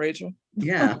Ross and Rachel.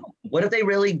 Yeah. What if they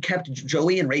really kept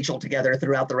Joey and Rachel together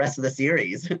throughout the rest of the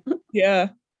series? Yeah.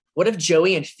 What if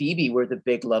Joey and Phoebe were the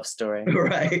big love story?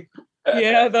 Right.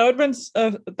 Yeah,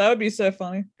 that would be so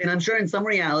funny. And I'm sure in some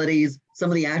realities, some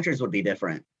of the actors would be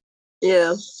different.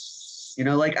 Yeah. You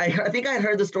know, like I think I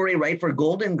heard the story right for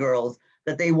Golden Girls,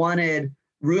 that they wanted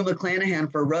Rue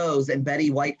McClanahan for Rose and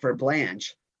Betty White for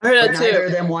Blanche. I heard that But too. neither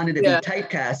of them wanted to be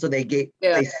typecast, so they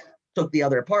took the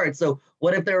other part. So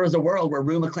what if there was a world where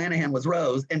Rue McClanahan was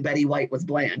Rose and Betty White was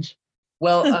Blanche?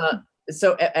 Well,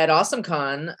 so at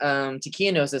AwesomeCon,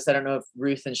 Takia knows this. I don't know if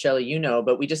Ruth and Shelley, you know,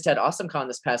 but we just had AwesomeCon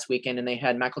this past weekend, and they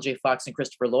had Michael J. Fox and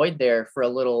Christopher Lloyd there for a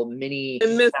little mini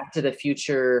Back to the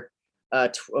Future.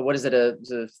 What is it?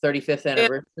 The 35th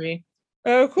anniversary.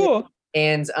 Oh, cool.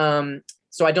 And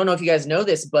so I don't know if you guys know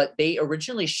this, but they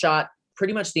originally shot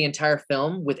pretty much the entire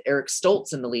film with Eric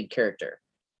Stoltz in the lead character.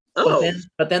 Oh.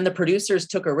 But then the producers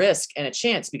took a risk and a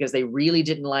chance because they really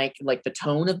didn't like the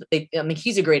tone of I mean,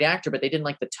 he's a great actor, but they didn't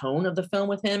like the tone of the film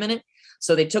with him in it.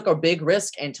 So they took a big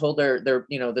risk and told their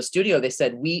the studio, they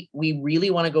said, we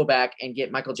really want to go back and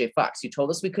get Michael J. Fox. You told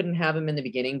us we couldn't have him in the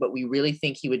beginning, but we really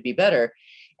think he would be better.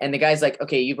 And the guy's like,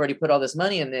 okay, you've already put all this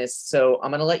money in this, so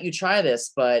I'm going to let you try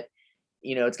this, but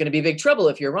it's going to be big trouble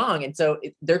if you're wrong. And so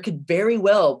there could very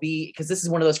well be, because this is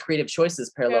one of those creative choices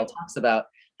Parallel talks about,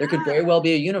 there could very well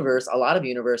be a lot of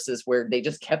universes where they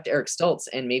just kept Eric Stoltz,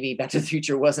 and maybe Back to the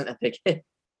Future wasn't a big hit.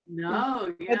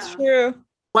 No, That's true.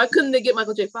 Why couldn't they get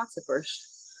Michael J. Fox at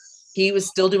first? He was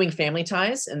still doing Family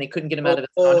Ties, and they couldn't get him out of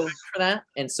his contract for that.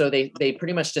 And so they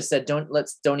pretty much just said,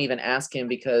 don't even ask him,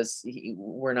 because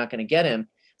we're not going to get him.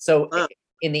 So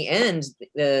in the end,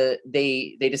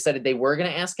 they decided they were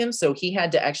going to ask him. So he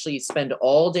had to actually spend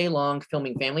all day long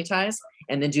filming Family Ties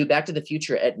and then do Back to the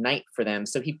Future at night for them.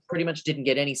 So he pretty much didn't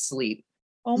get any sleep.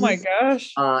 Oh my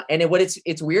gosh. And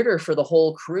it's weirder for the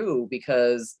whole crew,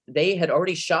 because they had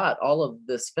already shot all of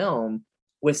this film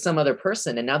with some other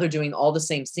person, and now they're doing all the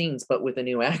same scenes, but with a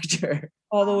new actor.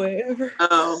 All the way over.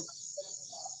 Oh.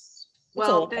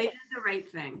 Well, they did the right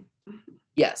thing.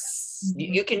 Yes.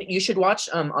 You should watch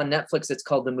on Netflix. It's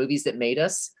called The Movies That Made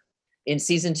Us. In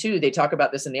season 2, they talk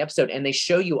about this in the episode, and they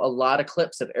show you a lot of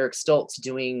clips of Eric Stoltz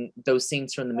doing those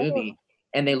scenes from the movie,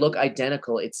 and they look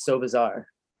identical. It's so bizarre.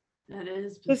 That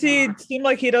is bizarre. Does he seem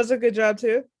like he does a good job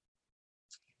too?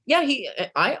 Yeah,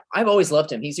 I've always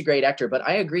loved him. He's a great actor, but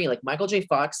I agree. Like, Michael J.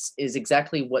 Fox is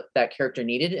exactly what that character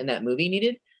needed and that movie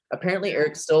needed. Apparently,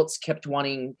 Eric Stoltz kept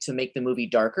wanting to make the movie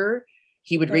darker.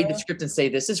 He would read the script and say,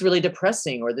 "This is really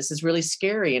depressing," or "This is really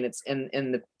scary," and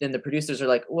then the producers are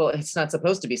like, "Well, it's not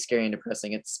supposed to be scary and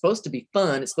depressing. It's supposed to be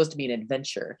fun. It's supposed to be an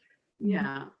adventure."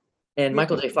 Yeah. And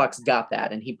Michael J. Fox got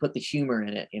that, and he put the humor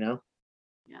in it. Yeah.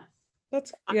 I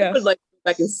would like to go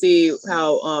back and see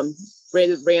how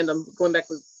random going back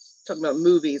with talking about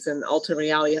movies and alternate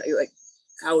reality, like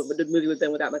how the movie would have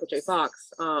been without Michael J.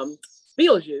 Fox.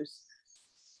 Beetlejuice.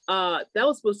 That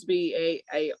was supposed to be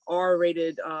a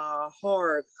R-rated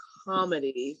horror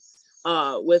comedy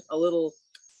with a little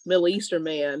Middle Eastern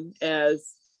man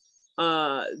as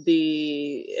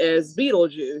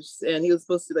Beetlejuice, and he was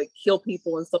supposed to like kill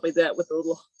people and stuff like that with a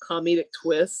little comedic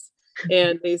twist.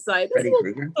 And they decided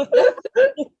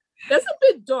that's a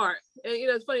bit dark, and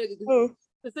it's funny.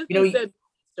 Specifically said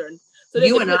Eastern. So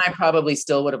you and I probably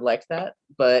still would have liked that,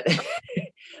 but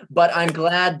but I'm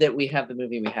glad that we have the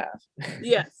movie we have.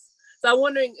 Yes. So I'm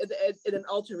wondering in an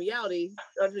alternate reality,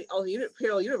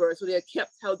 parallel universe, would they have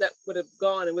kept how that would have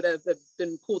gone and would have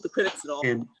been cool with the critics and all.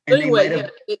 And So they anyway,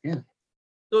 might have,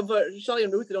 So for Shelley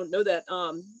and Ruth, they don't know that.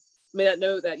 May not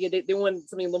know that. Yeah, they want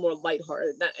something a little more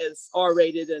lighthearted, not as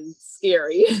R-rated and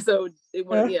scary. So they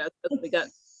want, that's what they got.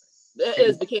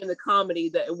 It became the comedy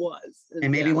that it was.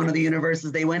 And maybe one of the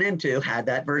universes they went into had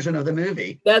that version of the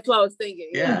movie. That's what I was thinking.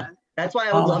 Yeah. That's why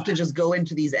I would love to just go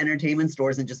into these entertainment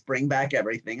stores and just bring back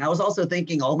everything. I was also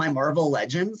thinking all my Marvel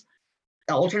Legends,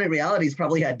 alternate realities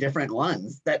probably had different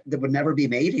ones that would never be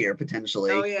made here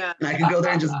potentially. Oh yeah. And I could go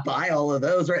there and just buy all of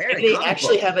those. Or Eric, they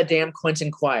actually have a damn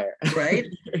Quentin Quire. Right?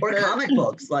 Or comic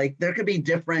books. Like there could be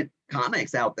different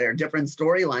comics out there, different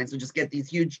storylines, and just get these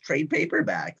huge trade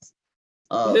paperbacks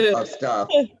of stuff.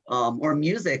 Or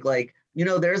music, like,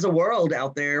 there's a world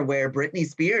out there where Britney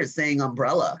Spears sang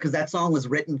Umbrella because that song was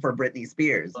written for Britney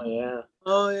Spears.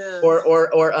 Oh yeah.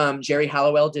 Or Jerry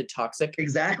Halliwell did Toxic.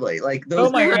 Exactly. Like those.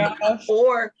 Oh my gosh.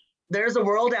 Or there's a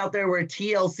world out there where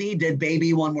TLC did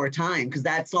Baby One More Time because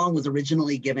that song was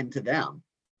originally given to them.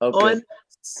 Okay.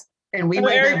 And we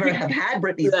might never have had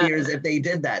Britney Spears if they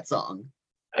did that song.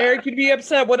 Eric, you'd be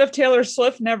upset. What if Taylor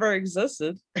Swift never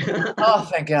existed? Oh,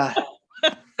 thank God.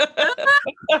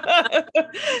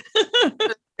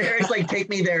 Eric's like, take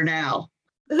me there now.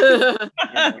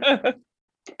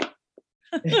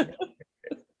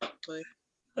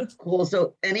 Cool.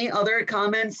 So any other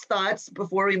comments, thoughts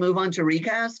before we move on to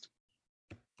recast?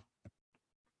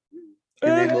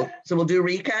 And then we'll do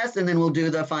recast and then we'll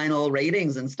do the final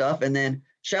ratings and stuff. And then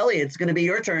Shelley, it's going to be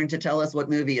your turn to tell us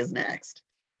what movie is next.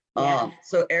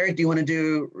 So Eric, do you want to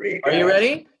do recast? Are you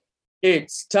ready?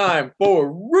 It's time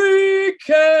for recast.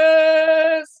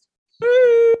 So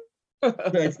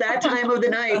it's that time of the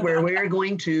night where we're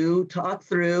going to talk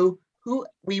through who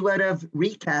we would have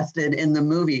recasted in the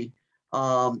movie.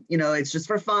 It's just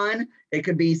for fun. It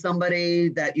could be somebody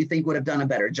that you think would have done a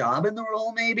better job in the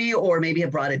role, maybe, or maybe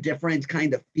have brought a different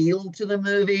kind of feel to the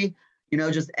movie.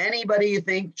 Just anybody you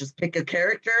think, just pick a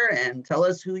character and tell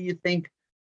us who you think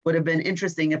would have been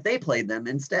interesting if they played them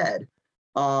instead.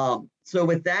 So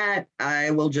with that,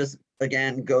 I will just,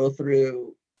 again, go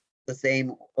through the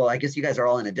same, well, I guess you guys are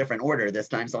all in a different order this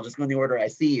time, so I'll just go in the order I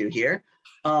see you here.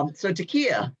 So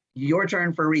Takia, your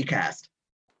turn for recast.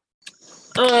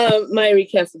 My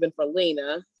recast have been for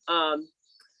Lena.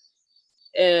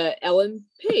 Ellen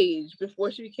Page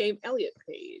before she became Elliot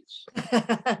Page.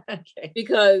 Okay.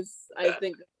 Because I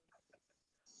think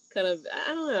I don't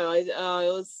know, it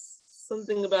was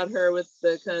something about her with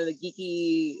the kind of the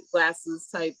geeky glasses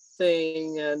type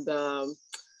thing and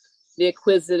the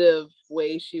acquisitive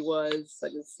way she was. I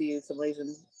can see some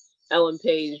reason Ellen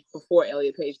Page before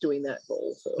Elliot Page doing that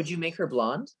role. So Would you make her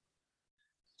blonde?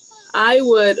 I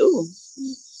would. Ooh,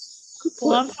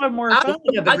 Blondes are more I fun. don't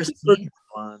think I've ever seen her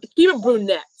blonde. keep it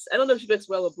brunettes. I don't know if she makes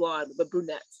well with blonde, but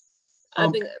brunettes. I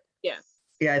think, yeah.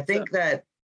 Yeah, I think that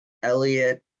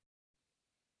Elliot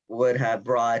would have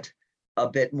brought a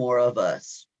bit more of a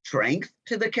strength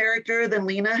to the character than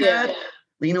Lena had. Yeah.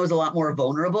 Lena was a lot more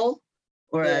vulnerable,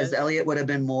 whereas Elliot would have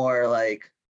been more like,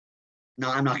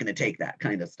 no, I'm not going to take that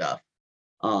kind of stuff.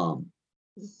 But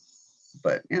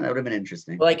yeah, that would have been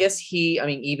interesting. Well, I guess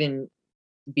even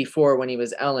before when he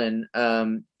was Ellen,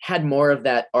 had more of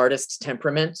that artist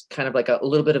temperament, kind of like a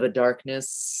little bit of a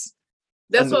darkness,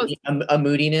 That's a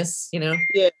moodiness, Yeah.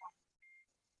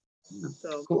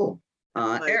 So Cool.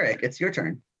 Eric, it's your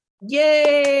turn.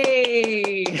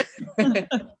 Yay!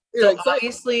 you're So excited.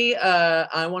 obviously,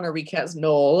 I want to recast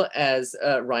Noel as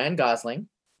Ryan Gosling.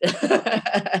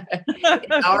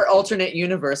 Our alternate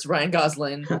universe, Ryan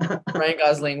Gosling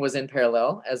was in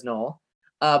Parallel as Noel.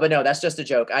 But no, that's just a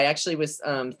joke. I actually was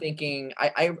thinking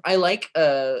I like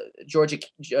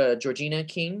Georgina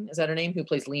King, is that her name, who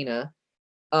plays Lena.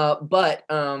 But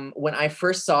when I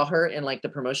first saw her in like the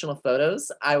promotional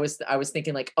photos, I was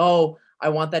thinking like, oh, I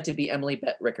want that to be Emily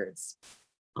Bett Rickards.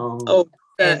 Oh,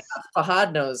 And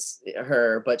Fahad knows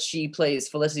her, but she plays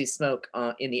Felicity Smoke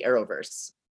in the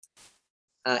Arrowverse.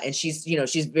 And she's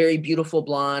very beautiful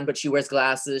blonde, but she wears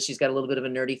glasses. She's got a little bit of a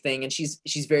nerdy thing, and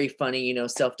she's very funny,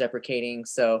 self-deprecating.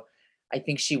 So I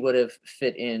think she would have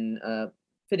fit in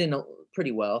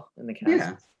pretty well in the cast.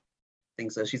 Yeah, I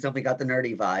think so. She's definitely got the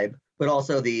nerdy vibe, but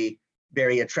also the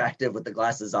very attractive with the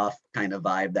glasses off kind of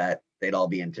vibe that they'd all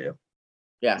be into.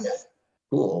 Yeah.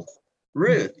 Cool.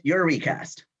 Ruth, your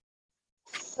recast.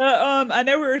 I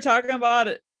know we were talking about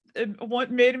it.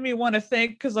 What made me want to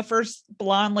think, because the first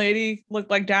blonde lady looked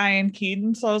like Diane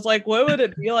Keaton, so I was like, what would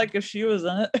it be like if she was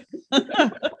in it? I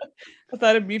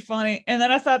thought it'd be funny. And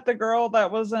then I thought the girl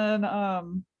that was in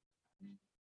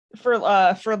for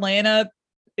Lana,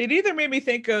 it either made me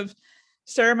think of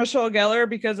Sarah Michelle Gellar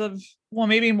because of, well,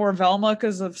 maybe more Velma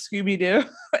because of Scooby Doo,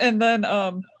 and then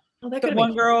Oh, that the could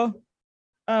one girl,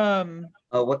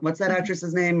 What's that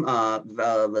actress's name?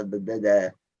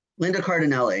 Linda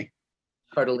Cardinelli.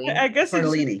 Cardellini. I guess I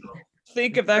just Cardellini.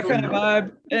 think of that kind of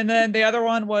vibe. And then the other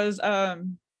one was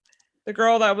the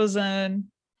girl that was in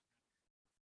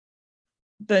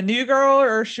the New Girl,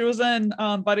 or she was in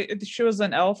she was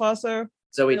in Elf also.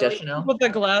 Zoe Deschanel. With the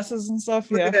glasses and stuff.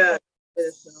 Yeah.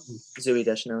 Zoe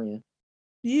Deschanel, yeah.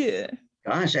 Yeah.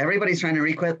 Gosh, everybody's trying to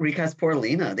recast poor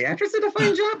Lena. The actress did a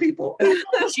fine job, people.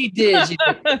 She did. She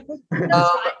did.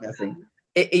 Messy.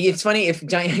 It's funny if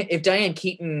Diane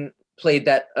Keaton played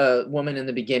that woman in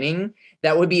the beginning,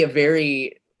 that would be a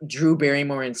very Drew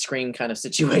Barrymore in Scream kind of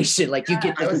situation. Like you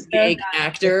get this big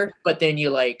actor, but then you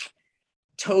like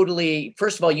totally,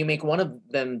 first of all, you make one of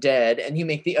them dead and you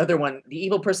make the other one the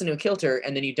evil person who killed her,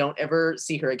 and then you don't ever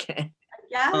see her again.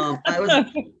 Yeah. I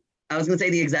was gonna say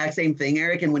the exact same thing,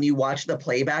 Eric. And when you watch the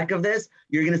playback of this,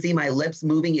 you're gonna see my lips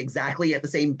moving exactly at the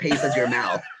same pace as your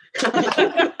mouth.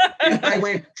 I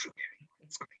went.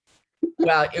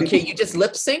 Wow. Okay, you just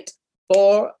lip synced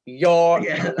for your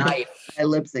life. I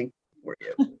lip sync for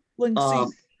you.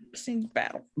 Sync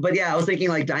battle. But yeah, I was thinking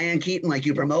like Diane Keaton, like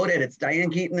you promoted. It's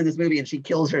Diane Keaton in this movie, and she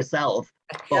kills herself.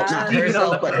 Well, not Even on the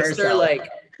herself, but poster, herself. like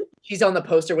she's on the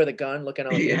poster with a gun, looking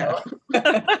all evil.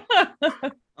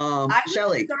 I was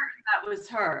Shelley. certain that was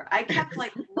her. I kept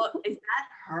like, look, is that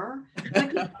her?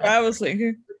 Like, I was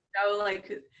thinking. so like,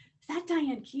 is that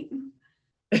Diane Keaton?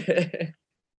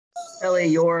 Shelley,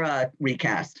 your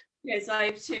recast. Okay, so I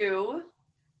have two.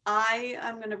 I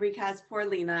am gonna recast poor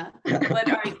Lena, but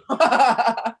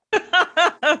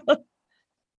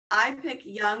I pick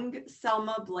young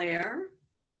Selma Blair.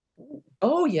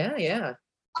 Oh yeah. Yeah.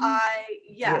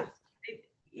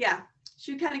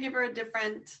 Should kind of give her a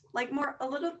different, like more a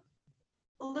little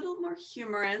more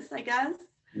humorous, I guess.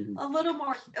 Mhm. A little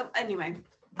more. Anyway,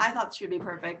 I thought she would be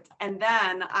perfect, and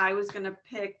then I was gonna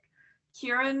pick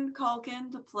Kieran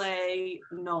Culkin to play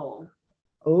Noel.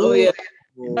 Oh yeah,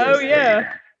 Oh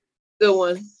yeah. good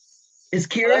one. Is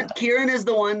Kieran is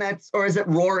the one that's, or is it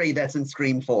Rory that's in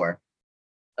Scream 4?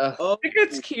 I think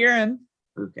it's Kieran.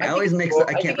 Okay. I always mix it.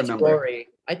 I can't remember. Rory.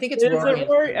 I think it's Is Rory. it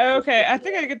Rory? Oh, okay. I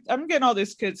think I'm getting all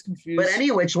these kids confused. But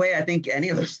any which way, I think any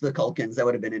of the Culkins, that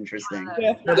would have been interesting.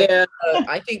 Yeah. Yeah,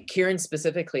 I think Kieran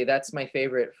specifically, that's my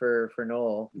favorite for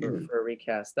Noel for a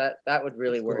recast. That would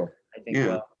really That's work. cool. I think Yeah.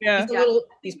 well. Yeah.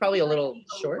 He's probably a little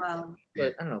short, Well,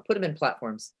 but I don't know. Put him in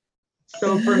platforms.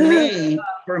 So for me,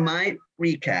 for my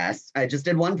recast, I just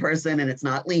did one person, and it's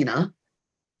not Lena.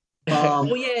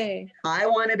 Oh yay! I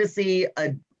wanted to see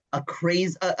a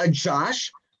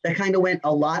Josh that kind of went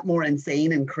a lot more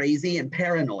insane and crazy and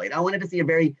paranoid. I wanted to see a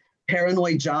very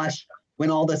paranoid Josh when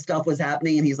all this stuff was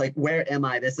happening, and he's like, "Where am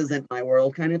I? This isn't my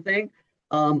world," kind of thing.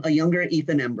 A younger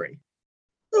Ethan Embry,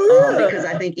 because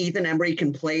I think Ethan Embry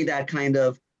can play that kind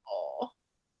of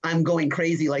 "I'm going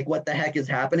crazy, like what the heck is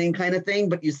happening" kind of thing,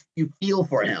 but you feel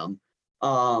for him.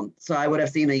 So I would have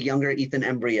seen a younger Ethan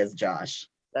Embry as Josh.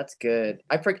 That's good.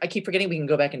 I keep forgetting we can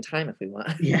go back in time if we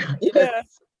want. Yeah. Yeah.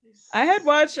 I had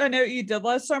watched I Know What You Did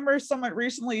Last Summer somewhat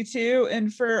recently too,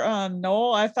 and for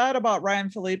Noel, I thought about Ryan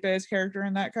Felipe's character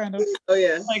in that kind of oh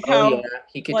yeah. like how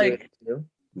He could like- do it too.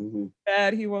 Mhm.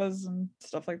 bad he was and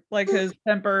stuff like his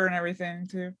temper and everything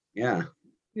too. Yeah.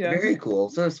 Yeah. Very cool.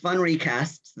 So it's fun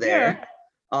recasts there.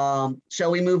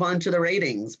 Shall we move on to the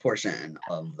ratings portion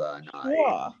of the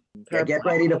night? Yeah, get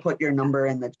ready to put your number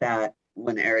in the chat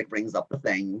when Eric brings up the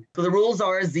thing. So the rules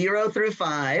are 0 through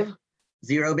 5,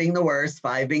 0 being the worst,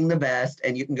 5 being the best,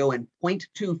 and you can go in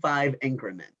 0.25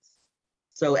 increments.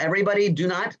 So everybody do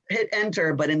not hit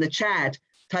enter, but in the chat,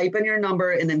 type in your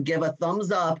number and then give a thumbs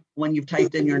up when you've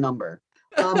typed in your number.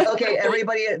 Okay,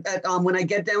 everybody, when I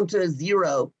get down to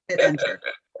 0, hit enter.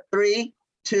 3,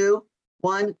 2,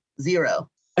 1, 0.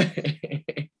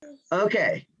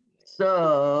 Okay,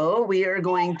 so we are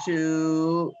going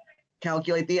to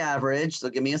calculate the average. So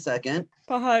give me a second.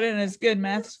 Fahad and his good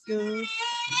math skills.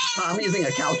 I'm using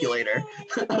a calculator.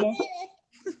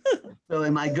 So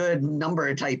in my good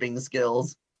number typing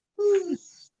skills. Waiting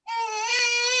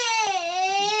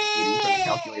for the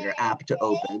calculator app to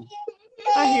open.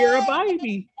 I hear a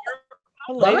baby.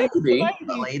 A lady with a Baby? A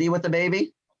baby. lady with a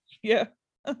baby? Yeah.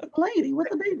 A lady with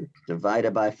a baby.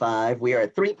 Divided by 5, we are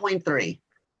at 3.3.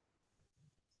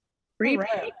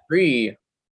 Alright. 3.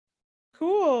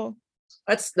 Cool.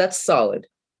 That's solid.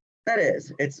 That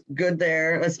is. It's good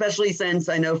there, especially since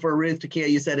I know for Ruth Takia,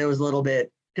 you said it was a little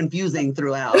bit confusing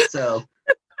throughout. So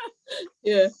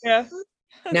Yeah. Yeah.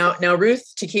 Now,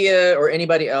 Ruth, Takia, or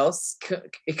anybody else,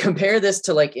 compare this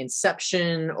to like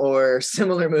Inception or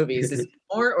similar movies. Is it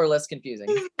more or less confusing?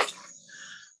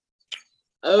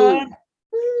 Oh,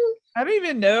 I don't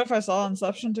even know if I saw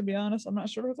Inception, to be honest. I'm not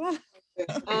sure with that.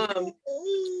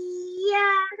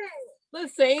 the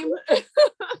same.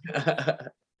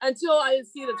 Until I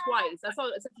see it twice. I saw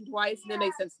Inception twice, and it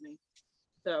made sense to me.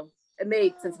 So it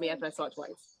made sense to me after I saw it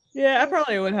twice. Yeah, I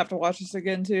probably would have to watch this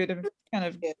again too to kind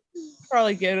of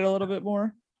probably get it a little bit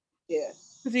more. Yeah.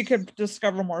 If you could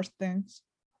discover more things.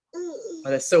 Oh,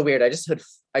 that's so weird. I just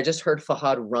heard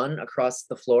Fahad run across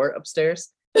the floor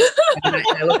upstairs. And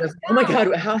I looked, oh my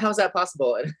god, how's that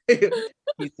possible? I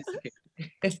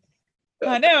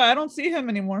know, I don't see him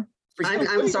anymore.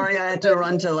 I'm sorry, I had to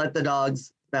run to let the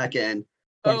dogs back in.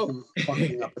 Oh,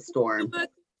 Barking up a storm.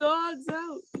 let the dogs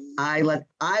out. I let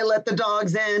the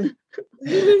dogs in.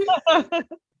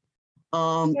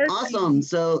 Awesome.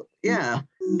 So yeah,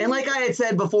 and like I had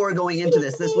said before going into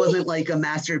this wasn't like a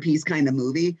masterpiece kind of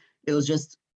movie. It was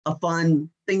just a fun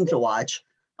thing to watch.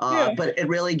 But it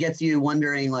really gets you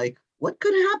wondering, like, what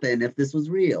could happen if this was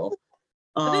real?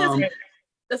 I think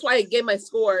that's why I gave my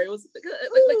score. It was like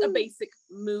a basic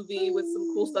movie with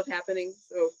some cool stuff happening.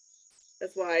 So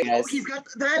that's why. Oh,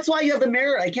 that's why you have the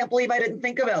mirror. I can't believe I didn't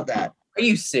think about that. Are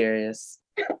you serious?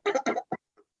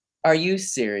 Are you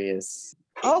serious?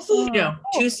 Also,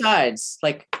 two sides,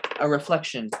 like a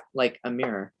reflection, like a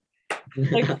mirror.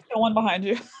 like the one behind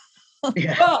you.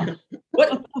 Yeah.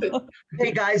 What?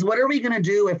 Hey guys, what are we gonna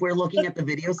do if we're looking at the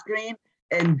video screen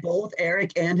and both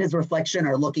Eric and his reflection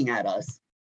are looking at us?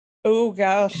 Oh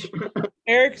gosh.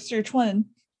 Eric's your twin.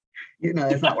 You know,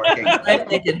 it's not working. I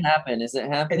make it happen. Is it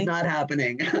happening? It's not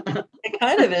happening. It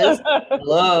kind of is.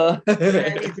 Hello.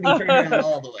 It needs to be turned around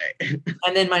all the way.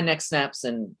 And then my neck snaps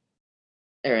and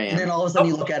there I am. And then all of a sudden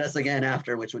you look at us again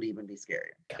after, which would even be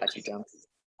scarier. Got you, John.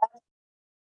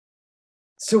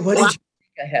 So what did you think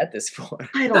I had this for?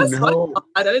 I don't know.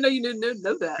 I didn't know you didn't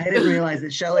know that. I didn't realize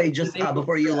it. Shelley, just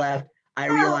before you left, I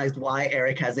realized why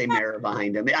Eric has a mirror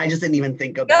behind him. I just didn't even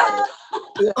think about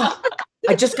it.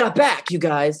 I just got back, you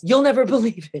guys. You'll never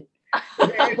believe it.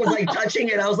 Eric was like touching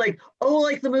it. I was like, oh,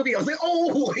 like the movie. I was like,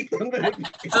 oh, like the movie.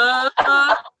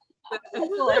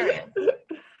 Hilarious.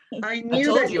 I knew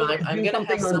told that you, you I'm do gonna have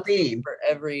something on something theme. for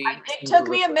every. It took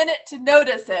me a minute to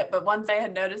notice it, but once I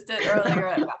had noticed it earlier,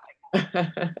 I got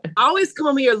I always come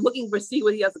over here looking for see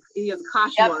what he has a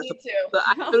costume yeah, on. me too. But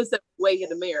I noticed that way in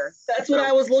the mirror. That's what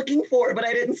I was looking for, but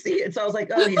I didn't see it. So I was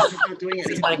like, oh, he's just not doing it.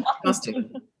 It's my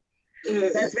costume.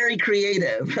 That's very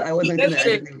creative. I wasn't gonna.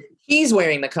 He's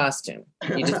wearing the costume.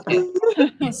 You just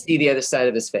can't see the other side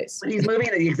of his face. But he's moving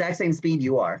at the exact same speed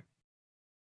you are.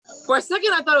 For a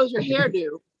second, I thought it was your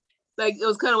hairdo. Like it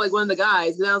was kind of like one of the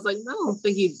guys, and I was like, I don't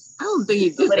think he did.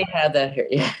 Somebody had that hair.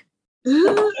 Yeah,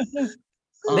 that.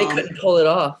 they couldn't pull it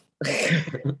off.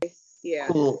 Yeah.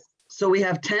 Cool. So we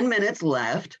have 10 minutes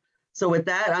left. So with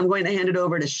that, I'm going to hand it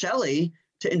over to Shelley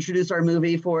to introduce our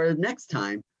movie for next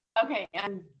time. Okay,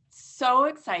 I'm so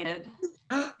excited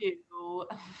to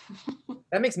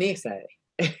That makes me excited.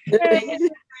 a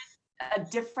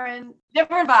different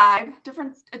vibe,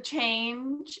 a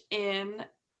change in,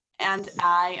 and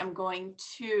I am going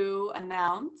to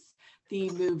announce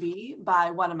the movie by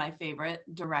one of my favorite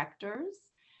directors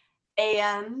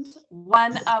and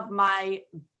one of my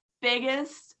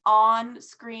biggest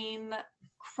on-screen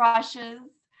crushes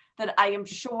that I am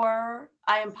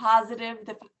positive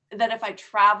that if I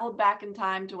traveled back in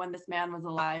time to when this man was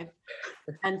alive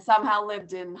and somehow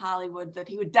lived in Hollywood, that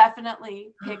he would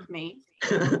definitely pick me.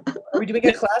 Are we doing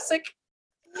a classic?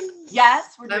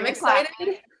 Yes, we're doing I'm a excited.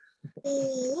 classic.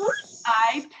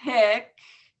 I pick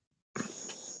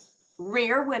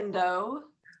Rear Window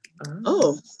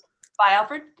Oh. by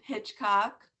Alfred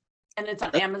Hitchcock, and it's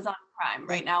on Amazon Prime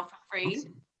right now for free.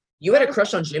 You had a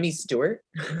crush on Jimmy Stewart?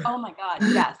 Oh my God,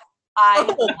 yes.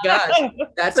 Oh gosh,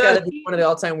 that's gotta be one of the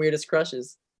all-time weirdest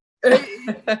crushes. He's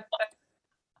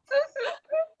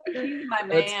my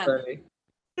That's man. funny.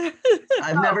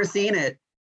 I've never seen it.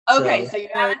 Okay, so you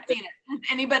haven't seen it. Has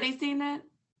anybody seen it?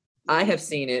 I have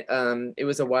seen it. It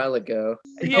was a while ago.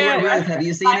 Yeah, Guys, have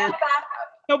you seen I have it? backup.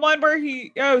 the one where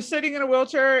he sitting in a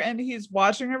wheelchair and he's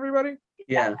watching everybody.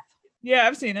 Yeah. Yeah,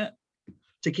 I've seen it.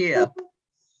 Takia.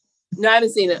 No, I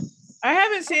haven't seen it. I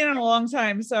haven't seen it in a long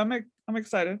time, so I'm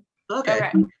excited. Okay. Okay,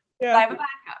 I Yeah, have a backup.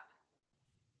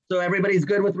 So everybody's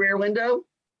good with Rear Window?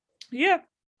 yeah,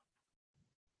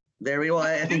 There we go.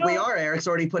 I think we are. Eric's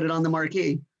already put it on the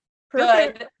marquee.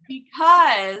 perfect. Good,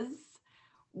 because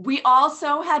we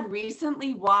also had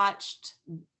recently watched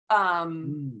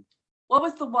what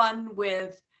was the one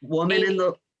with Woman in Amy.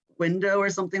 the Window or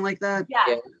something like that? yeah,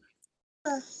 Yeah.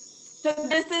 So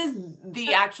this is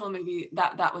the actual movie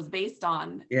that was based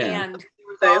on. Yeah. And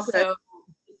there was also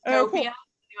Oh, cool. Utopia.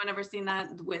 Anyone ever seen that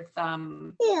with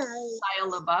Shia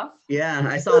LaBeouf? Yeah,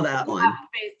 I saw that one. That's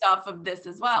based off of this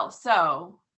as well.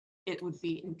 So it would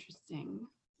be interesting.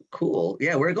 Cool.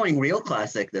 Yeah, we're going real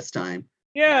classic this time.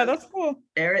 Yeah, that's cool.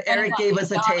 Eric And it's gave on-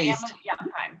 us a it's on taste. Amazon- Yeah,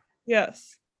 Prime.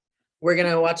 Yes. We're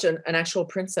gonna watch an actual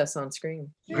princess on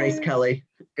screen. Grace Kelly.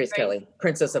 Grace Kelly,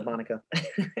 Princess of Monaco.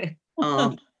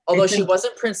 Um, Although It's she in-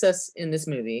 wasn't princess in this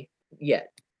movie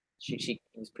yet. She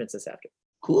was princess after.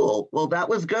 cool. Well, that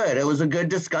was good. It was a good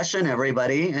discussion,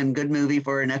 everybody, and good movie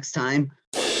for next time.